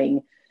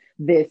 Becoming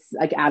this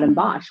like Adam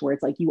Bosch, where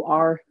it's like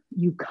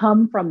you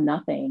come from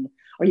nothing,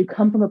 or you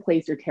come from a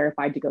place you're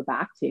terrified to go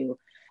back to.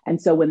 And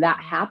so when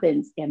that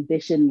happens,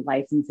 ambition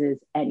licenses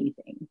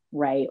anything,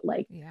 right?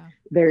 Like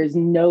there's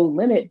no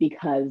limit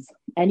because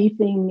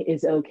anything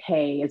is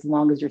okay as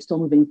long as you're still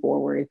moving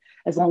forward,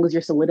 as long as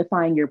you're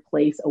solidifying your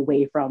place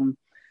away from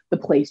the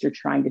place you're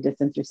trying to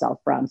distance yourself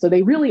from. So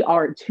they really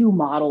are two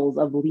models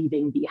of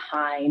leaving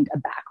behind a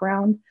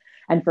background.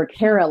 And for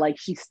Kara, like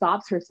she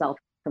stops herself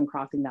from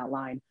crossing that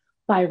line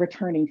by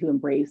returning to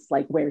embrace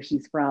like where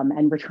she's from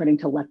and returning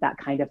to let that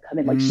kind of come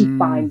in. Like she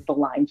finds the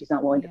line she's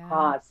not willing to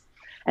cross.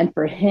 And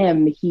for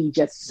him, he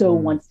just so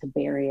wants to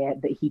bury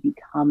it that he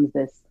becomes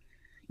this,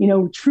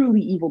 truly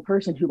evil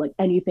person who like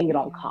anything at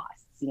all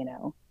costs,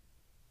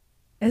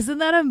 Isn't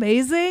that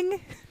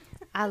amazing?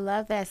 I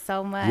love that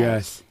so much.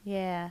 Yes.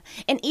 Yeah.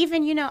 And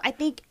even, I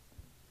think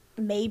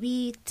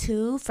maybe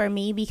too for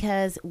me,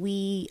 because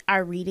we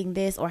are reading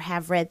this or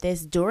have read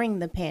this during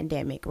the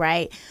pandemic,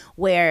 right?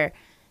 Where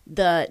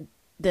the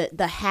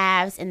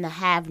haves and the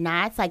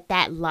have-nots, like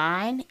that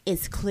line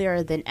is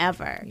clearer than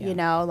ever,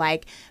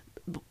 like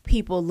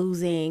people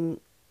losing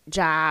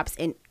jobs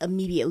and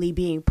immediately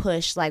being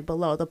pushed like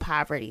below the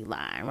poverty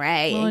line,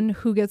 right? Well, and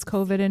who gets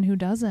COVID and who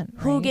doesn't?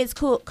 Right? Who gets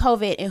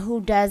COVID and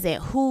who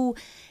doesn't? Who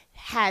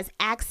has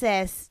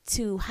access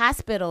to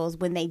hospitals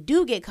when they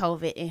do get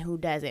COVID and who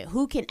doesn't?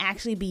 Who can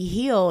actually be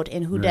healed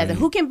and who doesn't?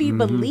 Who can be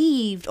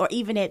believed or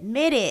even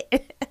admitted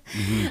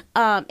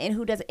and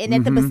who doesn't? And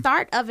at the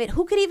start of it,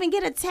 who could even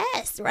get a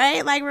test,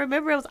 right? Like,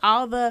 remember, it was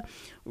all the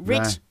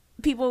rich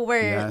people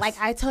were like,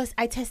 I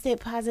tested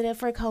positive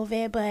for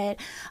COVID, but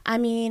I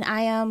mean,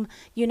 I am,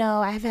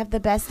 I have the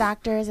best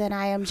doctors and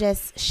I am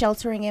just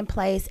sheltering in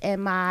place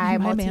in my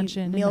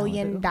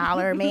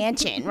multi-million-dollar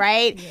mansion,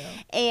 right?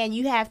 And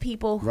you have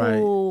people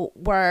who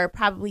were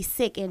probably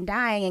sick and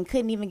dying and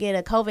couldn't even get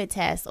a COVID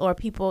test, or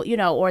people,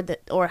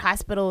 or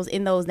hospitals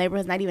in those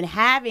neighborhoods not even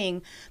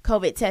having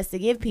COVID tests to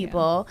give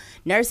people,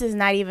 doctors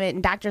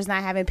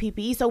not having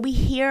PPE. So we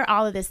hear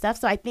all of this stuff.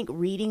 So I think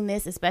reading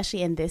this,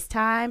 especially in this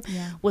time,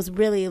 was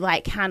really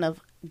like kind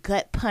of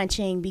gut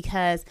punching,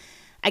 because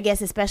I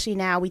guess especially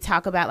now we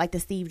talk about like the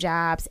Steve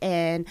Jobs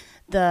and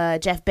the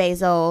Jeff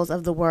Bezos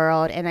of the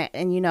world,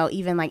 and you know,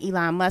 even like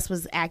Elon Musk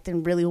was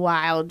acting really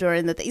wild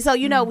during the so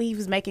you know, we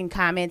was making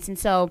comments, and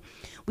so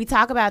we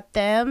talk about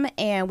them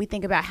and we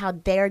think about how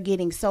they're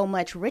getting so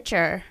much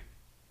richer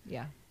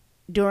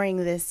during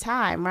this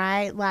time,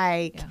 right?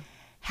 Like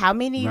how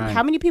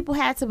many people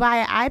had to buy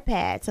an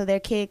iPad so their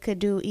kid could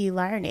do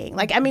e-learning?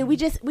 Like, I mean, we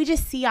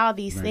just see all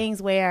these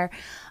things where,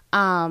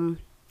 and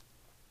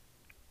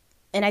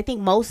I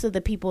think most of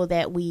the people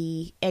that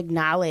we do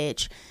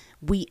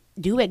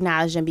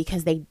acknowledge them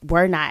because they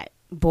were not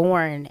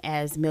born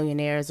as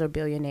millionaires or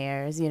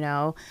billionaires, you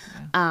know.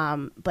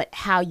 But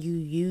how you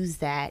use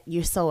that,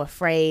 you're so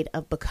afraid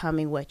of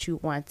becoming what you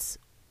once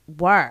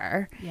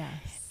were.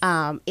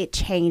 Yes. It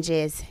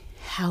changes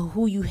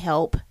who you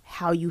help,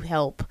 how you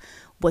help,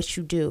 what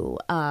you do,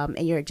 and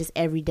your just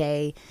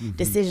everyday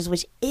decisions,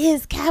 which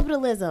is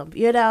capitalism,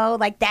 you know,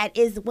 like that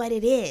is what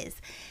it is.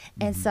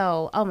 And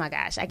so, oh my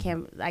gosh, I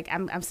can't, like,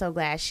 I'm so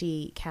glad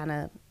she kind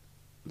of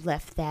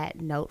left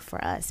that note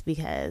for us,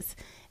 because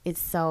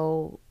it's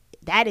so,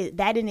 that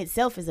in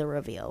itself is a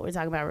reveal. We're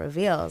talking about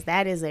reveals.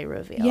 That is a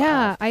reveal.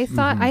 Yeah. I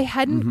thought I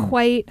hadn't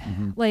quite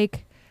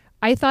like,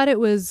 I thought it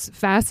was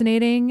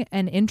fascinating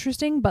and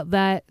interesting, but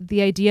that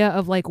the idea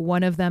of like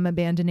one of them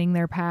abandoning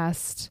their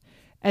past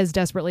as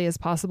desperately as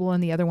possible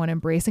and the other one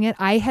embracing it,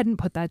 I hadn't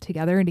put that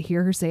together. And to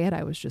hear her say it,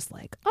 I was just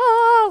like,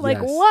 oh, like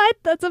what?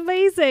 That's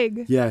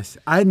amazing. Yes.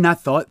 I had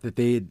not thought that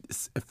they had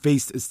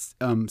faced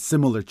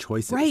similar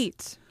choices.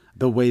 Right.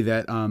 The way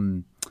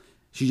that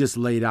she just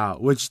laid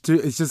out, which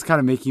it's just kind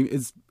of making,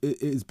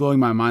 it's blowing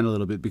my mind a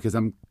little bit, because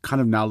I'm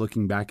kind of now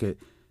looking back at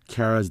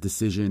Kara's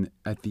decision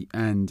at the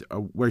end,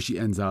 where she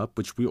ends up,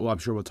 which I'm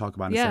sure we'll talk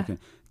about in a second,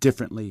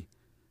 differently,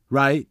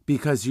 right?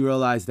 Because you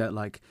realize that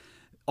like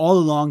all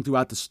along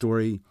throughout the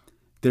story,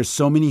 there's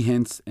so many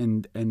hints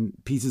and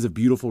pieces of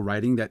beautiful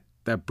writing that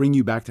bring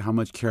you back to how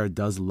much Kara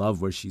does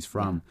love where she's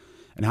from,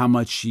 and how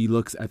much she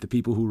looks at the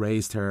people who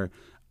raised her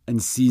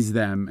and sees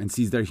them and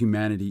sees their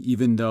humanity,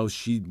 even though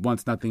she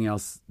wants nothing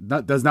else,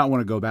 does not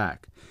want to go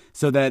back.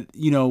 So that,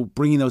 you know,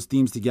 bringing those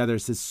themes together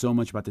says so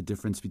much about the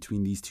difference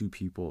between these two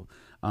people,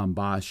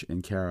 Bosch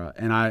and Kara.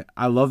 And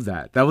I love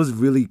that. That was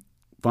really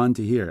fun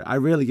to hear. I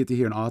rarely get to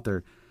hear an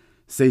author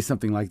say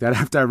something like that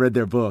after I read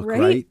their book,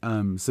 right?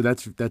 So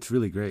that's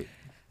really great.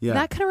 Yeah.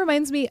 That kind of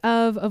reminds me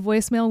of a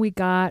voicemail we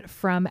got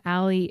from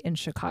Allie in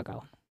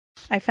Chicago.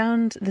 I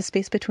found The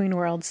Space Between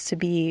Worlds to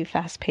be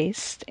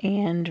fast-paced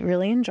and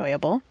really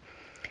enjoyable.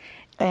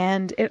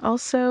 And it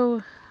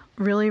also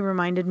really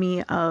reminded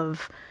me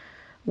of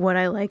what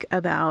I like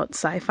about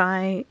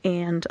sci-fi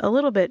and a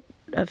little bit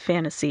of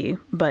fantasy,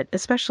 but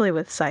especially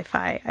with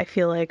sci-fi. I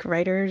feel like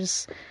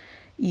writers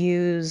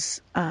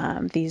use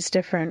these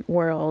different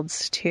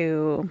worlds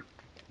to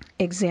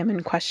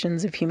examine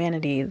questions of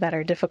humanity that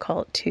are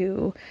difficult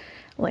to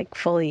like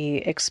fully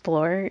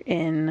explore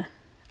in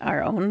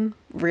our own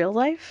real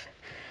life.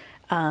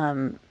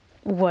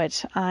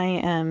 What I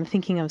am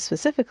thinking of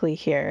specifically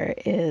here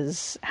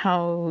is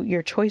how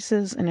your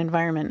choices and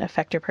environment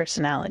affect your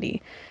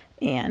personality,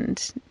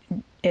 and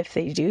if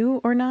they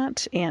do or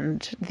not,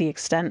 and the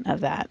extent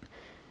of that.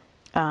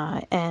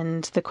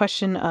 And the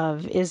question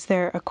of, is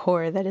there a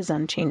core that is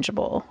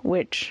unchangeable?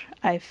 Which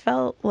I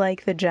felt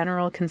like the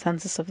general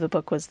consensus of the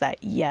book was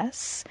that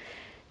yes,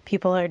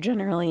 people are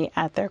generally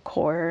at their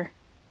core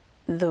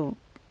the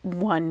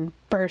one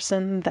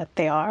person that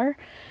they are.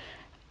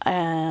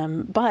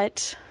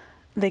 But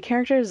the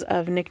characters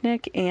of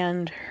Nick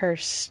and her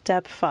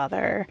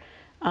stepfather,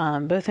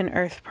 both in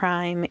Earth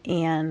Prime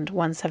and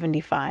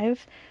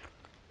 175,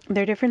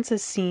 their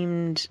differences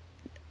seemed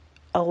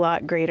a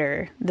lot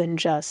greater than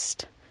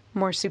just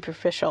more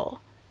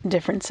superficial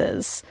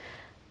differences.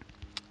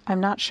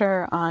 I'm not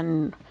sure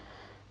on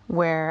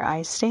where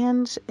I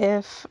stand,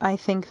 if I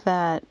think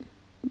that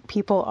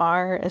people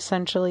are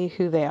essentially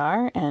who they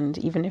are, and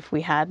even if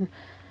we had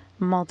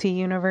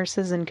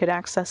multi-universes and could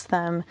access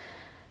them,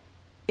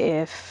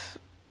 if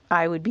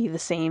I would be the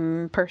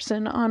same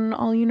person on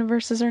all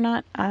universes or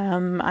not,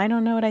 I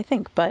don't know what I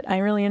think, but I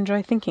really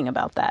enjoy thinking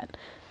about that.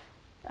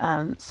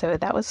 So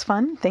that was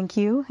fun. Thank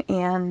you.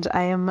 And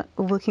I am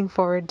looking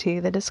forward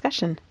to the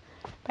discussion.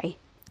 Bye.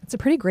 It's a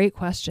pretty great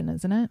question,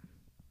 isn't it?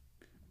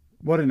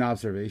 What an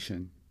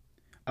observation.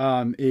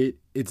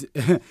 It's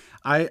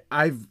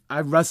I've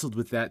wrestled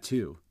with that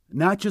too.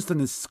 Not just on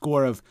the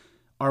score of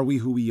are we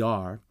who we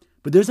are,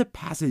 but there's a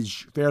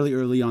passage fairly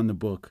early on in the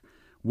book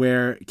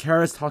where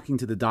Kara's talking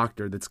to the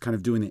doctor that's kind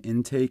of doing the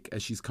intake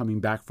as she's coming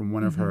back from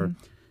one of her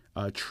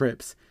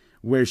trips,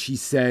 where she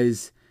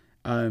says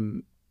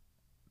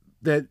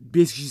that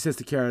basically she says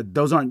to Kara,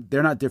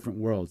 they're not different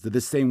worlds. They're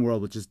the same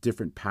world with just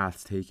different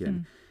paths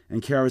taken.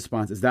 And Kara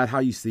responds, is that how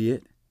you see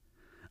it?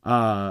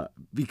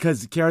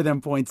 Because Kara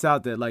then points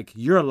out that like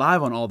you're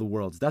alive on all the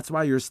worlds. That's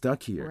why you're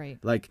stuck here. Right.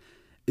 Like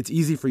it's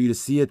easy for you to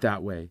see it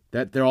that way,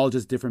 that they're all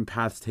just different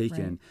paths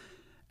taken.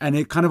 And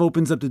it kind of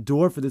opens up the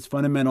door for this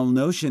fundamental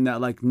notion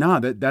that like, nah,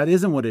 that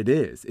isn't what it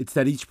is. It's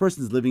that each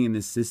person's living in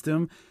this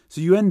system.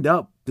 So you end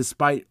up,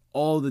 despite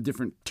all the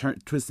different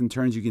twists and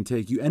turns you can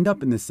take, you end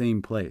up in the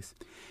same place.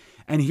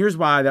 And here's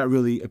why that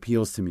really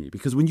appeals to me.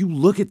 Because when you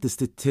look at the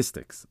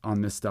statistics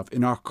on this stuff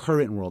in our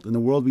current world, in the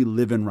world we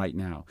live in right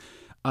now,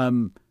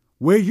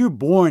 where you're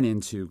born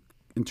into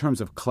in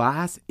terms of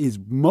class is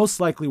most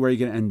likely where you're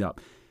going to end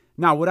up.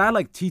 Now, would I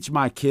like teach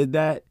my kid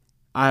that?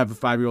 I have a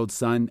 5-year-old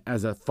son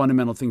as a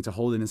fundamental thing to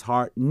hold in his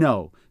heart?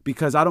 No,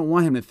 because I don't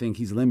want him to think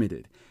he's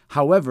limited.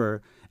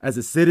 However, as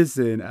a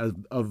citizen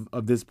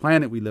of this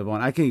planet we live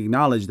on, I can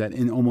acknowledge that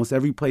in almost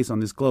every place on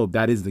this globe,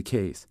 that is the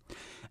case.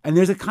 And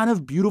there's a kind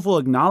of beautiful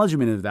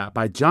acknowledgement of that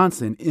by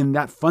Johnson in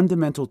that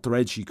fundamental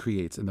thread she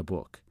creates in the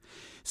book.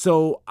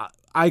 So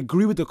I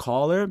agree with the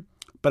caller,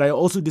 but I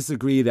also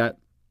disagree that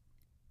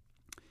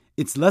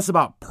it's less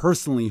about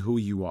personally who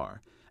you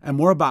are and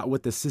more about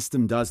what the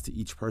system does to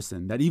each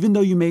person. That even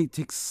though you may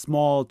take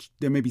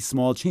there may be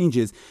small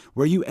changes,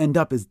 where you end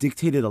up is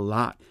dictated a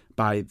lot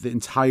by the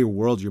entire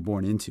world you're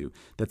born into.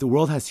 That the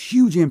world has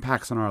huge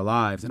impacts on our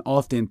lives and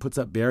often puts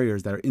up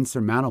barriers that are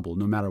insurmountable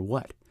no matter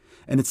what.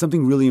 And it's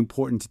something really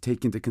important to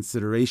take into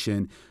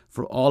consideration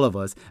for all of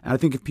us. And I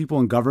think if people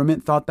in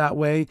government thought that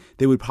way,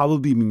 they would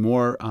probably be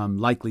more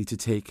likely to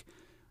take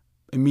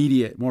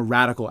immediate, more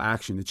radical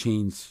action to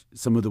change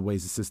some of the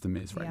ways the system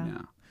is right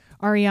now.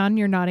 Ariane,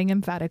 you're nodding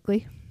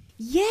emphatically.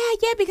 Yeah,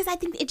 because I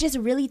think it just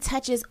really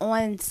touches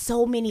on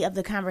so many of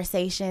the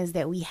conversations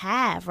that we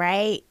have,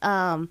 right?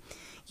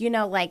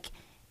 Like,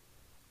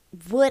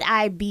 would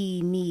I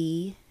be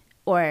me?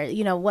 Or,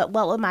 what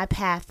would my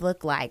path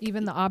look like?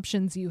 Even the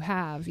options you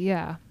have,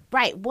 yeah.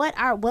 Right. What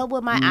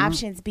would my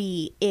options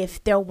be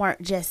if there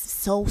weren't just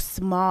so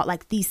small,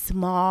 like these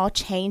small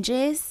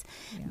changes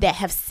that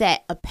have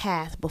set a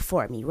path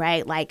before me,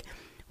 right? Like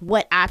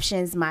what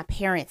options my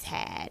parents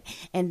had,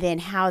 and then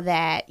how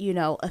that,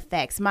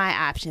 affects my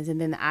options,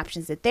 and then the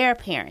options that their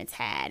parents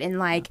had. And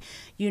like,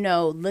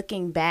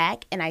 looking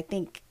back, and I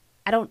think,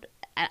 I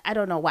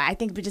don't know why. I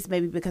think just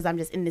maybe because I'm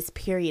just in this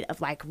period of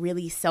like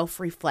really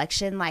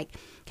self-reflection, like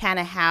kind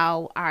of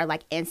how our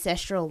like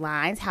ancestral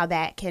lines, how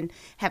that can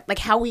have like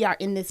how we are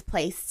in this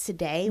place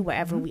today,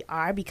 wherever we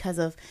are, because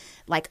of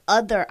like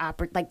other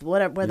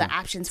what are the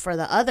options for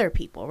the other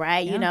people,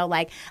 right? Yeah.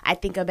 Like I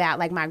think about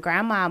like my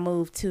grandma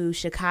moved to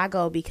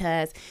Chicago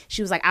because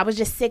she was like, I was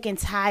just sick and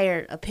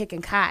tired of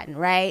picking cotton,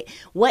 right?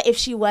 What if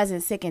she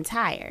wasn't sick and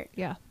tired?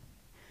 Yeah.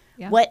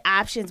 Yeah. What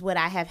options would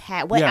I have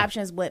had? What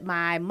options would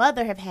my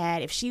mother have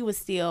had if she was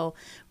still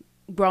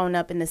grown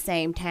up in the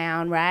same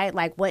town, right?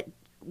 Like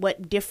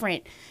what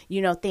different,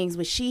 things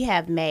would she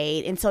have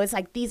made? And so it's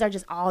like these are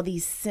just all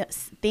these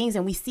things,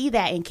 and we see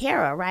that in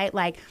Kara, right?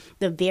 Like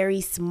the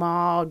very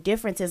small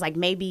differences, like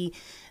maybe,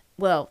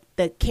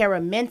 the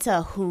Kara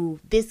Menta who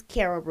this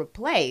Kara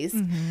replaced,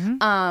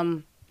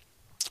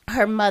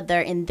 her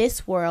mother in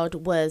this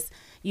world was,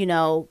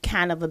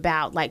 kind of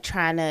about like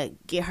trying to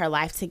get her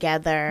life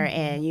together.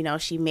 And,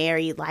 she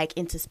married like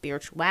into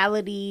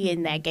spirituality,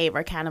 and that gave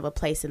her kind of a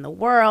place in the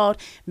world.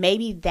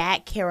 Maybe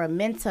that Kara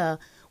Menta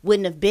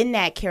wouldn't have been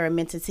that Kara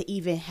Menta to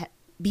even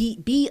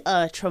be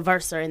a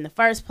traverser in the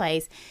first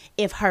place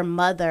if her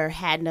mother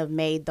hadn't have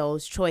made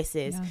those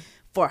choices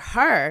for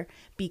her,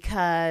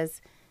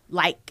 because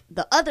like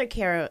the other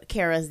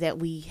Karas that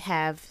we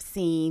have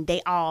seen,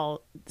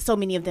 so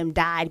many of them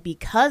died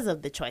because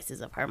of the choices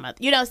of her mother.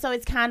 So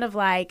it's kind of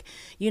like,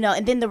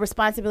 and then the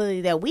responsibility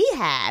that we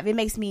have, it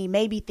makes me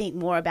maybe think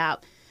more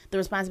about the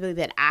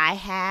responsibility that I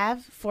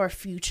have for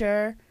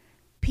future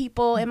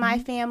people in my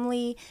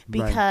family,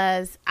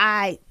 because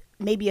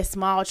maybe a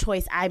small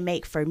choice I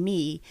make for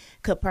me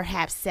could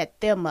perhaps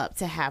set them up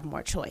to have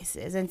more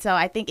choices. And so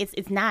I think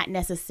it's not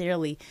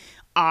necessarily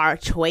our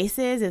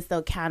choices, it's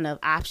the kind of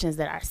options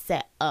that are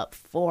set up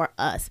for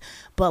us,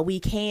 but we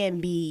can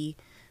be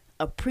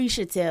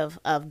appreciative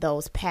of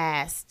those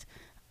past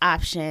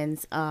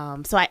options.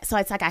 So it's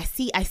like I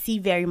see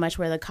very much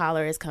where the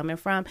caller is coming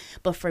from,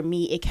 but for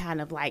me it kind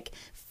of like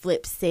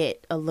flips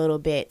it a little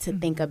bit to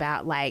think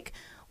about like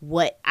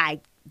what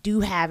I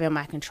do have in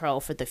my control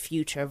for the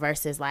future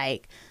versus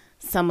like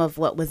some of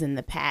what was in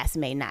the past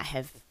may not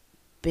have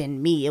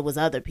been me. It was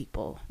other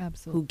people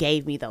who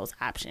gave me those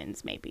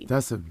options. Maybe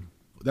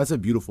that's a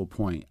beautiful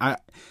point. I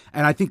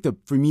think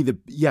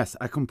yes,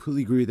 I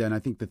completely agree with that. And I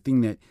think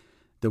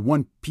the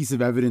one piece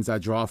of evidence I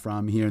draw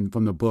from here and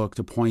from the book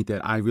to point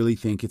that I really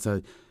think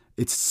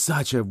it's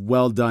such a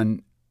well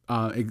done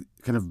kind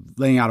of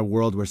laying out a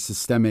world where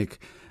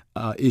systemic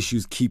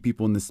issues keep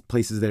people in the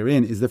places they're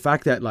in is the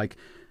fact that like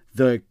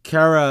the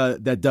Kara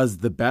that does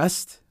the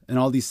best in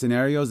all these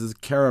scenarios is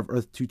Kara of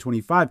Earth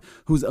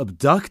 225, who's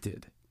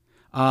abducted,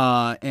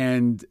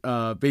 and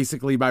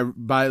basically by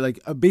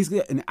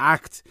basically an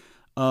act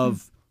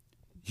of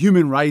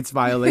human rights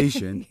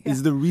violation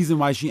is the reason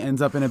why she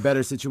ends up in a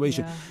better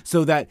situation.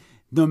 So that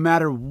no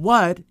matter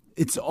what,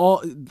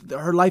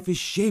 her life is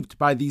shaped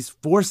by these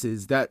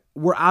forces that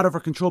were out of her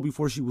control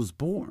before she was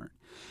born.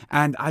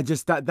 And I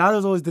just, that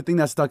was always the thing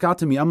that stuck out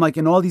to me. I'm like,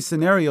 in all these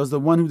scenarios, the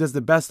one who does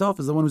the best off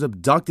is the one who's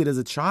abducted as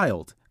a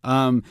child.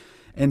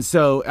 And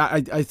so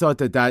I thought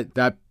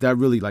that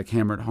really like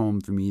hammered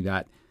home for me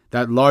that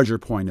larger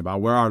point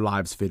about where our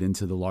lives fit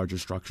into the larger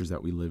structures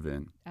that we live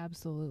in.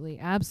 Absolutely.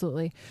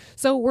 Absolutely.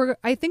 So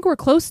I think we're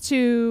close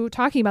to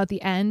talking about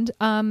the end.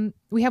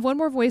 We have one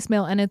more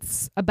voicemail and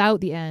it's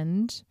about the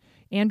end.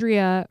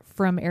 Andrea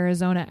from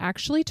Arizona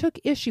actually took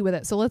issue with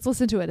it. So let's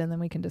listen to it and then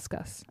we can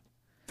discuss.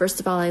 First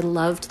of all, I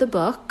loved the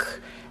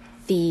book.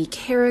 The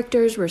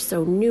characters were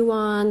so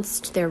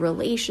nuanced, their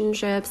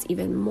relationships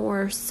even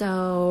more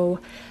so.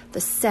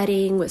 The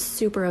setting was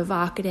super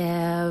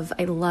evocative.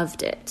 I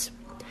loved it.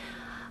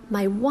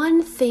 My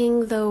one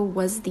thing, though,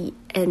 was the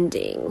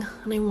ending,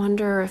 and I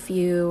wonder if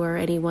you or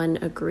anyone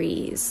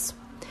agrees.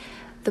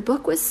 The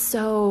book was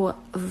so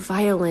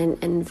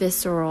violent and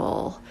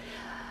visceral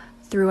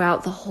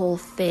throughout the whole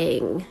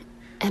thing,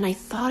 and I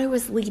thought it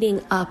was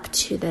leading up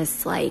to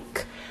this,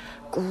 like,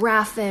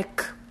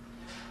 graphic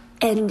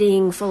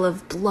ending full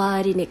of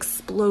blood and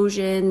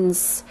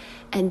explosions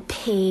and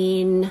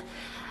pain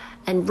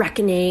and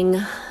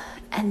reckoning,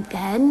 and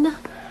then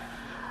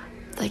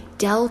like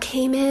Dell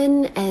came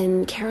in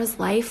and Kara's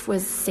life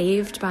was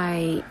saved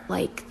by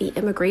like the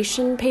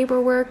immigration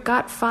paperwork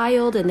got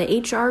filed and the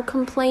HR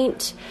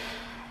complaint,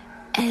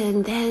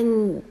 and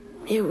then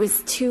it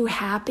was too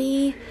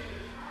happy.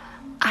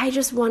 I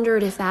just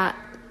wondered if that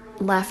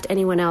left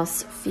anyone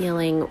else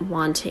feeling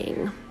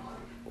wanting,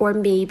 or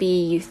maybe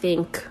you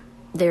think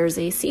there's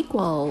a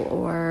sequel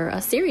or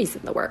a series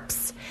in the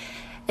works.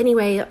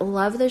 Anyway,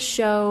 love the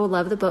show,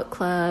 love the book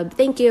club.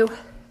 Thank you.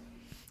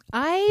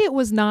 I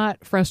was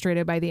not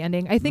frustrated by the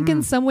ending. I think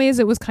in some ways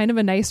it was kind of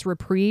a nice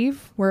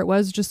reprieve where it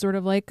was just sort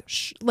of like,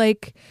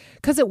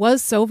 because it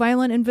was so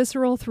violent and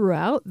visceral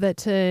throughout, that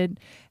to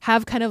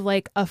have kind of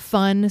like a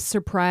fun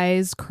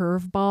surprise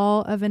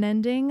curveball of an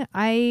ending,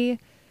 I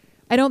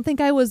don't think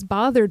I was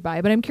bothered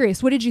by. But I'm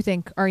curious, what did you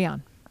think,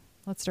 Ariane?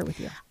 Let's start with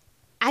you.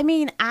 I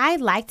mean, I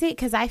liked it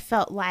because I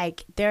felt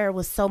like there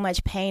was so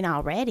much pain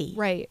already.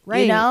 Right.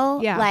 You know?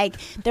 Yeah. Like,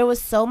 there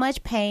was so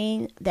much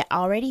pain that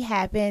already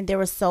happened. There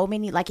were so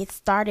many, like, it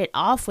started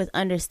off with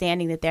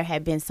understanding that there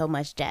had been so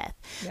much death.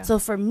 Yeah. So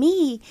for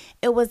me,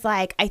 it was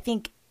like, I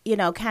think, you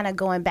know, kind of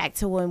going back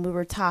to when we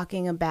were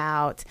talking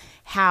about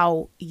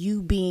how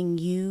you being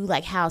you,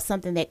 like how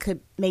something that could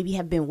maybe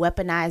have been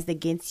weaponized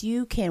against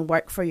you can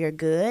work for your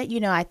good. You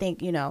know, I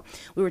think, you know,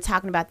 we were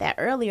talking about that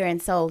earlier. And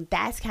so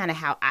that's kind of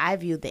how I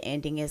viewed the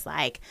ending is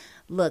like,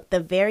 look, the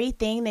very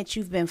thing that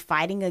you've been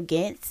fighting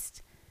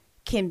against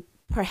can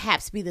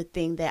perhaps be the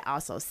thing that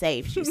also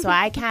saves you. So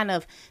I kind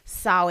of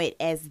saw it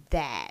as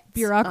that.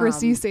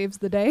 Bureaucracy saves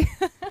the day.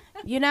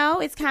 You know,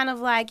 it's kind of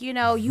like, you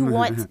know, you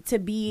want to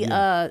be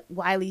a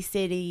Wiley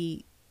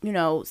City, you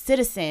know,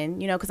 citizen,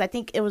 you know, because I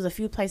think it was a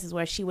few places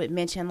where she would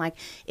mention, like,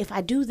 if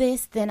I do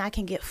this, then I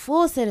can get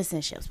full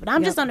citizenships. But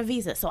I'm just on a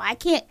visa, so I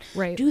can't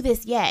do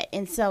this yet.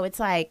 And so it's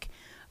like,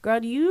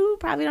 girl, you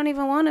probably don't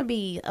even want to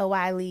be a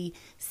Wiley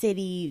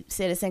City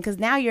citizen because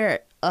now you're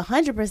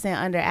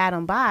 100% under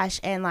Adam Bosch,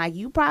 and like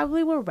you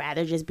probably would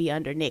rather just be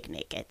under Nick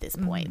at this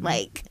point.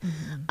 Like,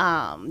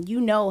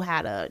 you know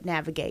how to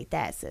navigate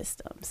that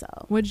system. So,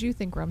 what did you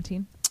think,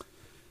 Ramteen?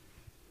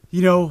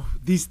 You know,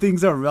 these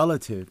things are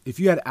relative. If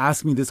you had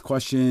asked me this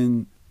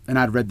question and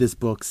I'd read this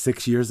book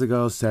 6 years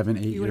ago, 7,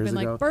 8 years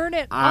ago, like, burn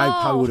it. I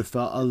probably would have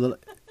felt a little.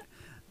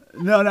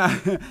 No,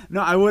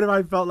 I would have.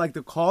 I felt like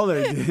the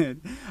caller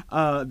did.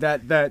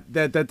 That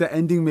the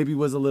ending maybe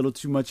was a little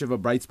too much of a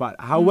bright spot.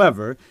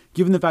 However,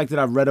 given the fact that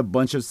I've read a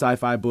bunch of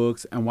sci-fi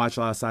books and watched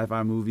a lot of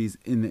sci-fi movies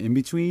in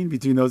between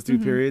those two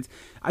periods,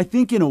 I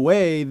think in a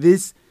way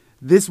this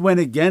went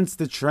against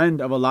the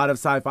trend of a lot of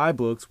sci-fi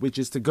books, which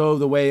is to go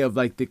the way of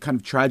like the kind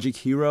of tragic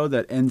hero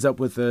that ends up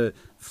with a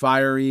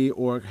fiery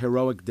or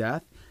heroic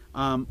death,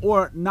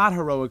 or not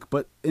heroic,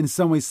 but in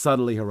some ways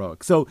subtly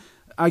heroic. So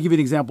I'll give you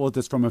an example of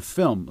this from a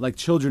film, like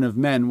Children of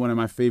Men, one of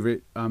my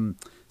favorite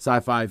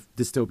sci-fi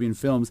dystopian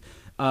films.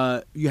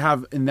 You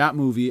have in that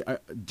movie,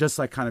 just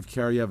like kind of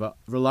Kara, you have a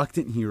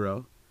reluctant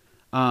hero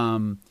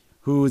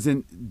who is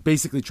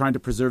basically trying to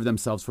preserve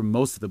themselves for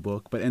most of the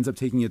book, but ends up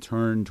taking a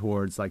turn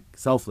towards like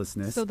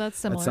selflessness. So that's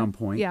similar. At some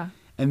point. Yeah.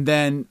 And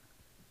then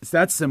so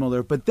that's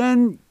similar, but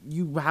then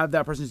you have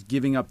that person just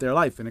giving up their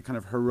life in a kind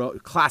of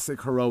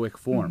classic heroic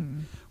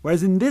form.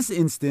 Whereas in this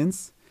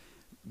instance,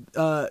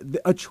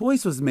 a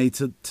choice was made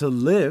to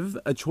live.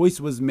 A choice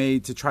was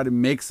made to try to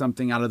make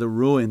something out of the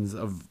ruins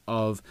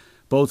of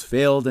both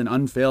failed and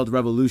unfailed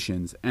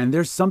revolutions. And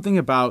there's something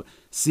about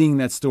seeing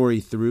that story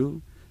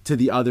through to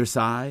the other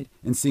side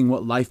and seeing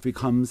what life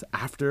becomes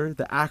after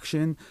the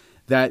action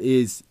that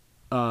is,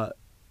 I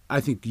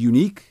think,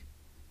 unique,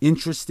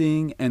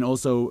 interesting, and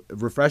also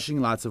refreshing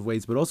in lots of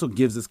ways, but also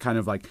gives us kind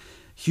of like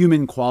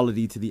human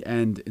quality to the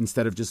end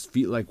instead of just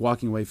like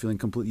walking away feeling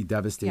completely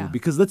devastated. Yeah.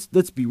 Because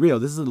let's be real,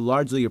 this is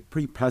largely a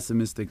pretty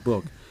pessimistic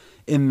book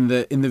in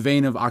the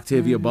vein of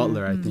Octavia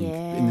Butler, I think,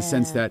 in the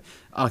sense that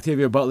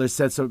Octavia Butler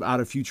sets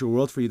out a future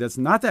world for you that's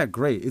not that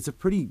great. It's a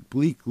pretty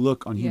bleak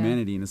look on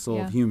humanity and the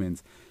soul of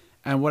humans.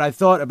 And what I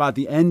thought about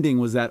the ending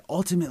was that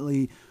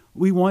ultimately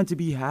we want to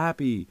be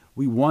happy.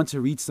 We want to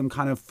reach some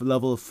kind of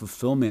level of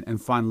fulfillment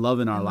and find love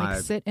in our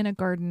lives. Like sit in a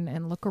garden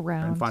and look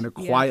around. And find a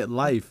quiet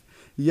life.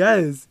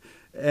 Yes.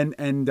 And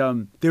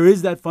there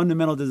is that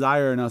fundamental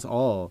desire in us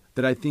all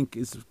that I think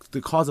is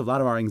the cause of a lot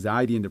of our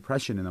anxiety and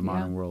depression in the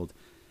modern world.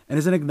 And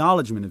it's an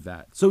acknowledgement of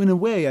that. So in a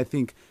way, I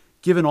think,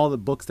 given all the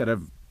books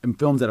and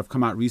films that have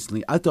come out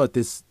recently, I thought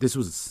this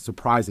was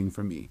surprising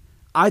for me.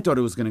 I thought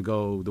it was going to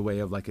go the way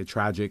of like a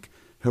tragic,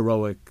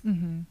 heroic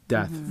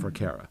death for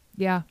Kara.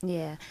 Yeah.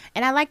 Yeah.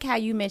 And I like how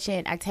you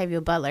mentioned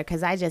Octavia Butler,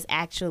 because I just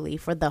actually,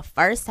 for the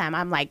first time,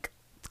 I'm like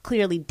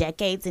clearly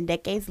decades and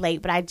decades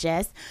late, but I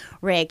just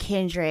read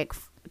Kindred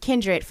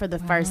for the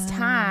first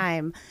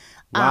time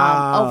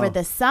over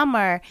the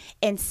summer.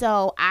 And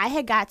so I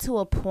had got to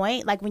a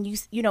point, like when you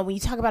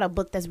talk about a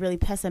book that's really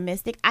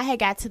pessimistic, I had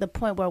got to the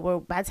point where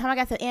by the time I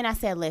got to the end, I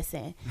said,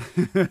 listen,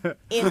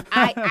 if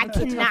I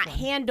cannot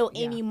handle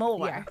any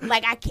more. Yeah.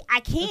 Like I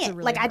can't.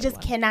 Really, like I just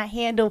cannot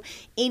handle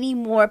any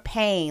more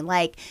pain.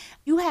 Like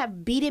you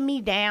have beaten me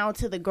down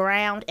to the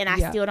ground and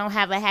I still don't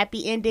have a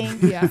happy ending.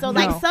 Yeah. So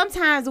like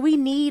sometimes we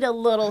need a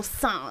little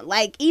song.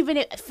 Like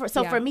even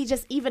for me,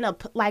 just even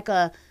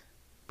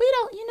we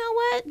don't, you know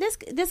what,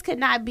 this could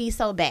not be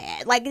so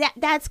bad. Like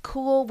that's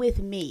cool with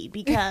me,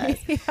 because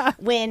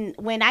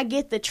when I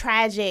get the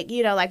tragic,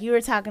 like you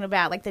were talking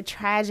about, like the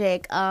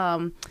tragic,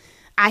 I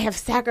have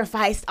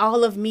sacrificed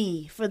all of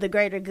me for the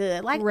greater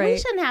good. Like we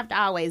shouldn't have to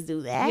always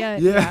do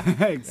that.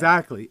 Yeah.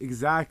 Exactly.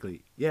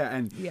 Yeah.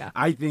 And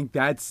I think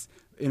that's,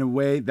 in a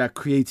way, that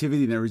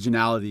creativity and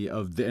originality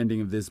of the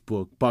ending of this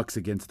book bucks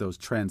against those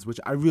trends,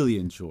 which I really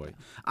enjoy.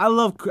 I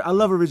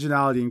love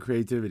originality and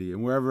creativity,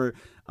 and wherever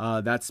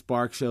that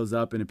spark shows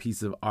up in a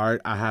piece of art,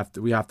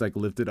 we have to like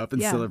lift it up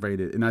and celebrate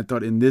it. And I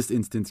thought in this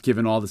instance,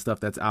 given all the stuff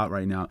that's out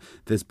right now,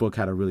 this book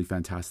had a really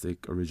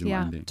fantastic original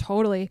ending.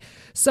 Totally.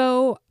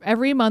 So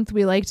every month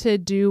we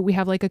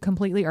have like a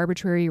completely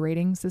arbitrary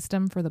rating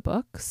system for the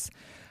books.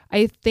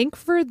 I think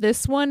for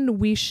this one,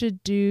 we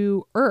should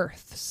do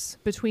Earths,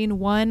 between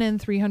 1 and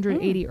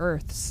 380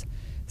 Earths.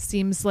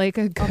 Seems like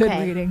a good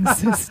rating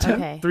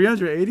system.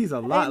 380 is a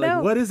lot.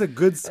 Like, what is a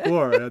good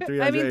score at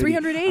 380? I mean,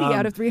 380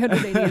 out of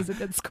 380 is a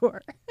good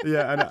score.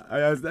 Yeah.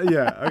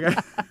 Okay.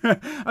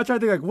 I'll try to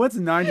think, like, what's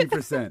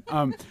 90%?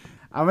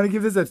 I'm going to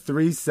give this a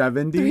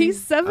 370.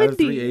 370. Out of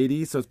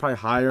 380, so it's probably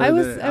higher I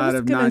was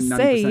going to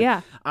say, 90%.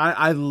 Yeah.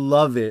 I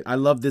love it. I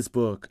love this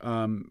book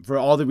for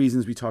all the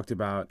reasons we talked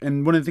about.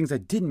 And one of the things I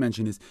didn't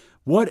mention is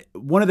one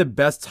of the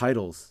best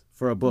titles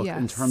for a book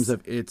in terms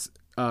of its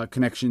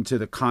connection to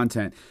the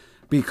content.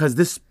 Because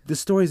this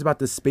story is about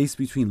the space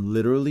between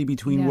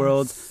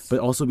worlds, but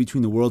also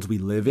between the worlds we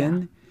live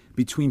in,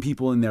 between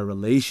people and their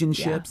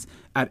relationships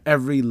at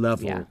every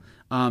level. Yeah.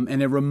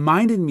 And it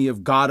reminded me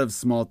of God of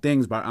Small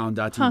Things by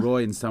Arundhati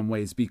Roy in some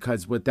ways,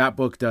 because what that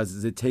book does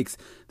is it takes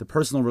the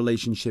personal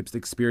relationships, the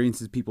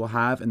experiences people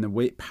have, and the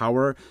way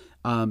power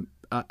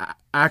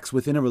acts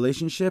within a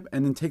relationship,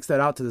 and then takes that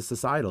out to the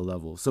societal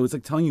level. So it's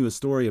like telling you a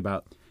story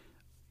about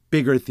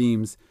bigger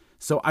themes.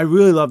 So I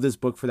really love this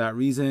book for that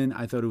reason.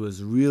 I thought it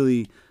was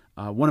really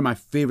one of my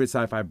favorite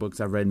sci-fi books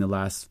I've read in the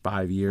last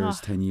 5 years,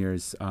 10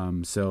 years.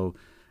 So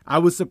I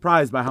was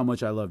surprised by how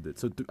much I loved it.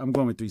 So I'm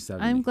going with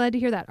 370. I'm glad to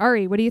hear that.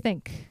 Ari, what do you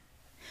think?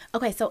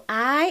 Okay, so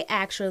I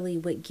actually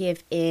would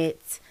give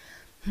it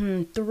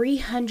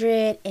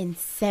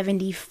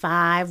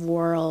 375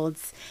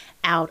 worlds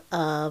out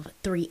of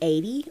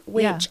 380,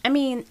 which, I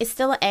mean, it's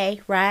still an A,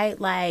 right?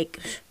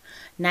 Like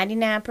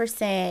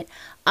 99%.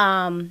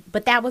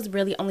 But that was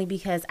really only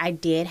because I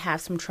did have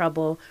some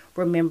trouble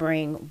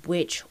remembering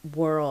which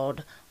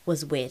world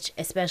was which,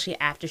 especially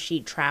after she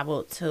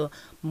traveled to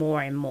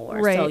more and more.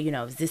 Right. So,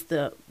 is this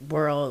the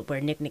world where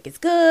Nick is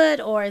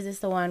good, or is this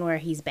the one where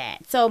he's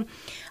bad? So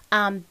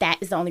that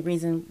is the only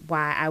reason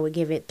why I would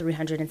give it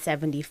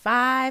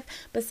 375.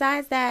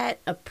 Besides that,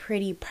 a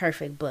pretty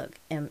perfect book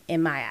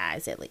in my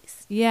eyes, at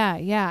least.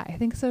 Yeah, I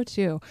think so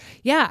too.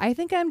 Yeah, I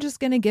think I'm just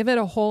going to give it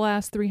a whole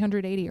ass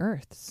 380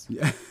 Earths.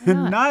 Yeah.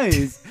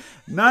 Nice.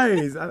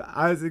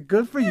 I was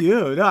good for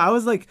you. No, I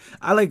was like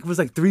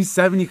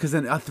 370 because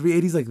then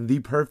 380 is like the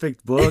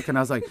perfect book, and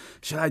I was like,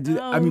 should I do?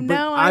 I mean, but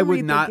I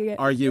would not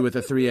argue with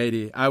a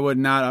 380. I would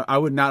not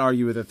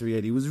argue with a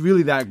 380. It was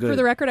really that good. For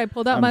the record, I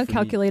pulled out my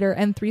calculator,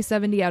 and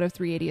 370 out of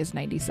 380 is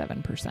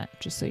 97%.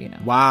 Just so you know.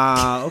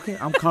 Wow. Okay,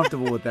 I'm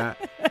comfortable with that.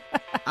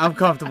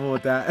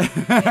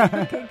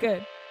 Okay,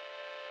 good.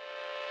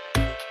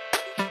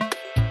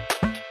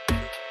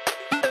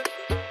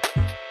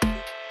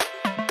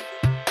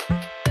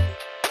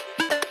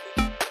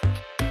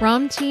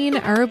 Ramtin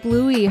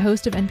Arablouei,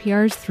 host of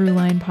NPR's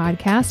Throughline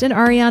podcast, and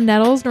Ariane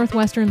Nettles,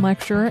 Northwestern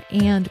lecturer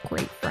and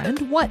great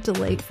friend. What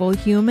delightful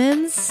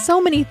humans.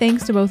 So many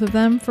thanks to both of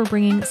them for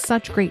bringing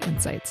such great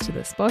insights to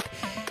this book.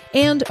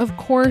 And of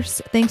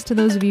course, thanks to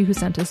those of you who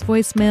sent us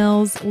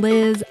voicemails,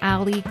 Liz,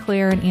 Allie,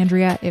 Claire, and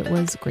Andrea. It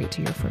was great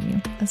to hear from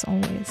you, as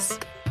always.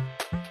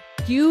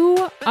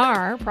 You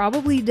are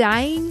probably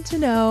dying to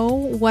know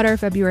what our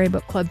February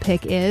book club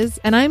pick is,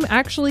 and I'm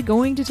actually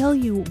going to tell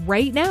you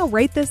right now,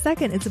 right this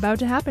second. It's about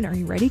to happen. Are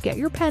you ready? Get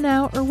your pen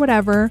out or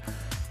whatever.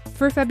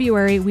 For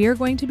February, we are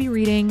going to be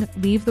reading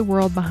Leave the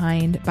World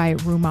Behind by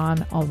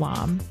Rumaan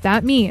Alam.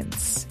 That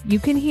means you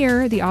can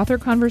hear the author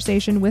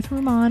conversation with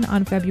Rumaan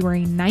on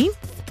February 9th,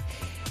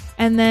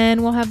 and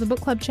then we'll have the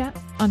book club chat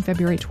on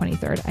February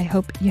 23rd. I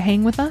hope you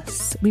hang with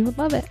us. We would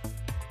love it.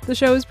 The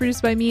show is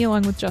produced by me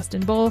along with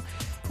Justin Bull,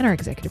 and our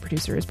executive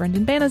producer is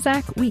Brendan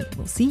Banaszak. We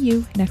will see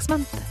you next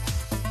month.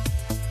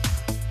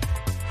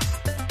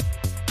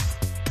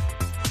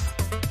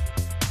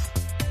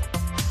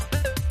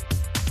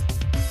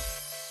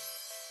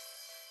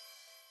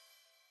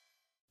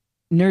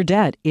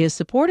 Nerdette is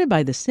supported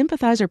by the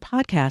Sympathizer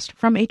podcast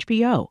from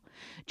HBO.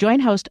 Join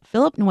host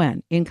Philip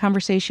Nguyen in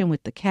conversation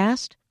with the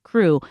cast,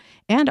 crew,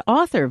 and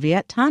author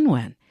Viet Thanh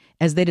Nguyen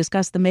as they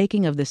discuss the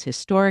making of this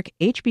historic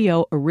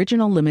HBO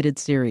original limited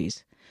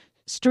series.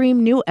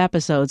 Stream new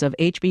episodes of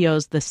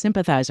HBO's The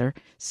Sympathizer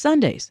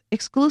Sundays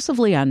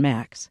exclusively on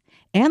Max,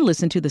 and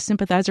listen to the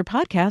Sympathizer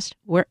podcast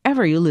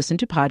wherever you listen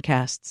to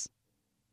podcasts.